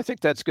 No, I think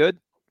that's good.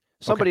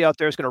 Somebody out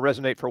there is going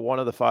to resonate for one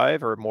of the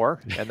 5 or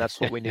more, and that's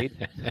what we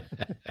need.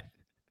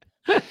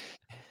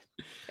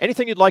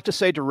 Anything you'd like to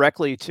say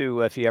directly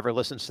to, if he ever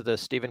listens to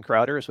this, Steven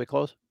Crowder, as we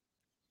close?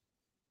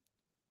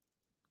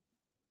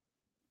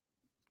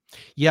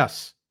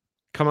 Yes.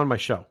 Come on my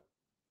show.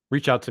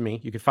 Reach out to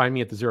me. You can find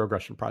me at the Zero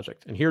Aggression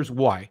Project. And here's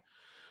why.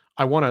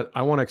 I want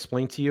to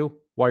explain to you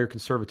why your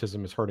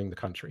conservatism is hurting the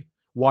country,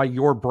 why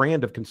your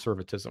brand of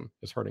conservatism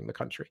is hurting the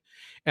country.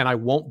 And I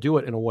won't do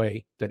it in a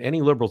way that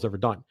any liberal's ever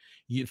done.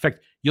 In fact,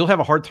 you'll have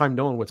a hard time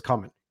knowing what's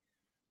coming.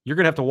 You're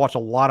going to have to watch a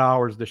lot of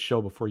hours of this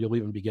show before you'll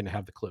even begin to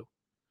have the clue.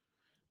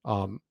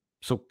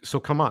 So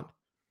come on.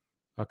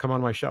 Come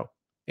on my show.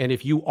 And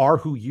if you are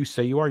who you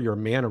say you are, you're a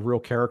man of real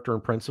character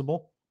and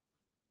principle,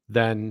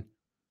 then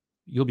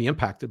you'll be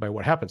impacted by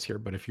what happens here.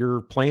 But if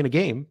you're playing a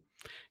game,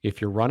 if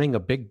you're running a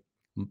big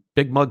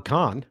mug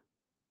con,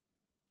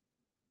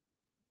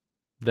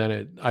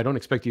 then I don't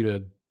expect you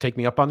to take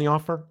me up on the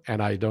offer,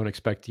 and I don't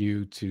expect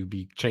you to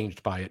be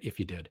changed by it if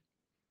you did.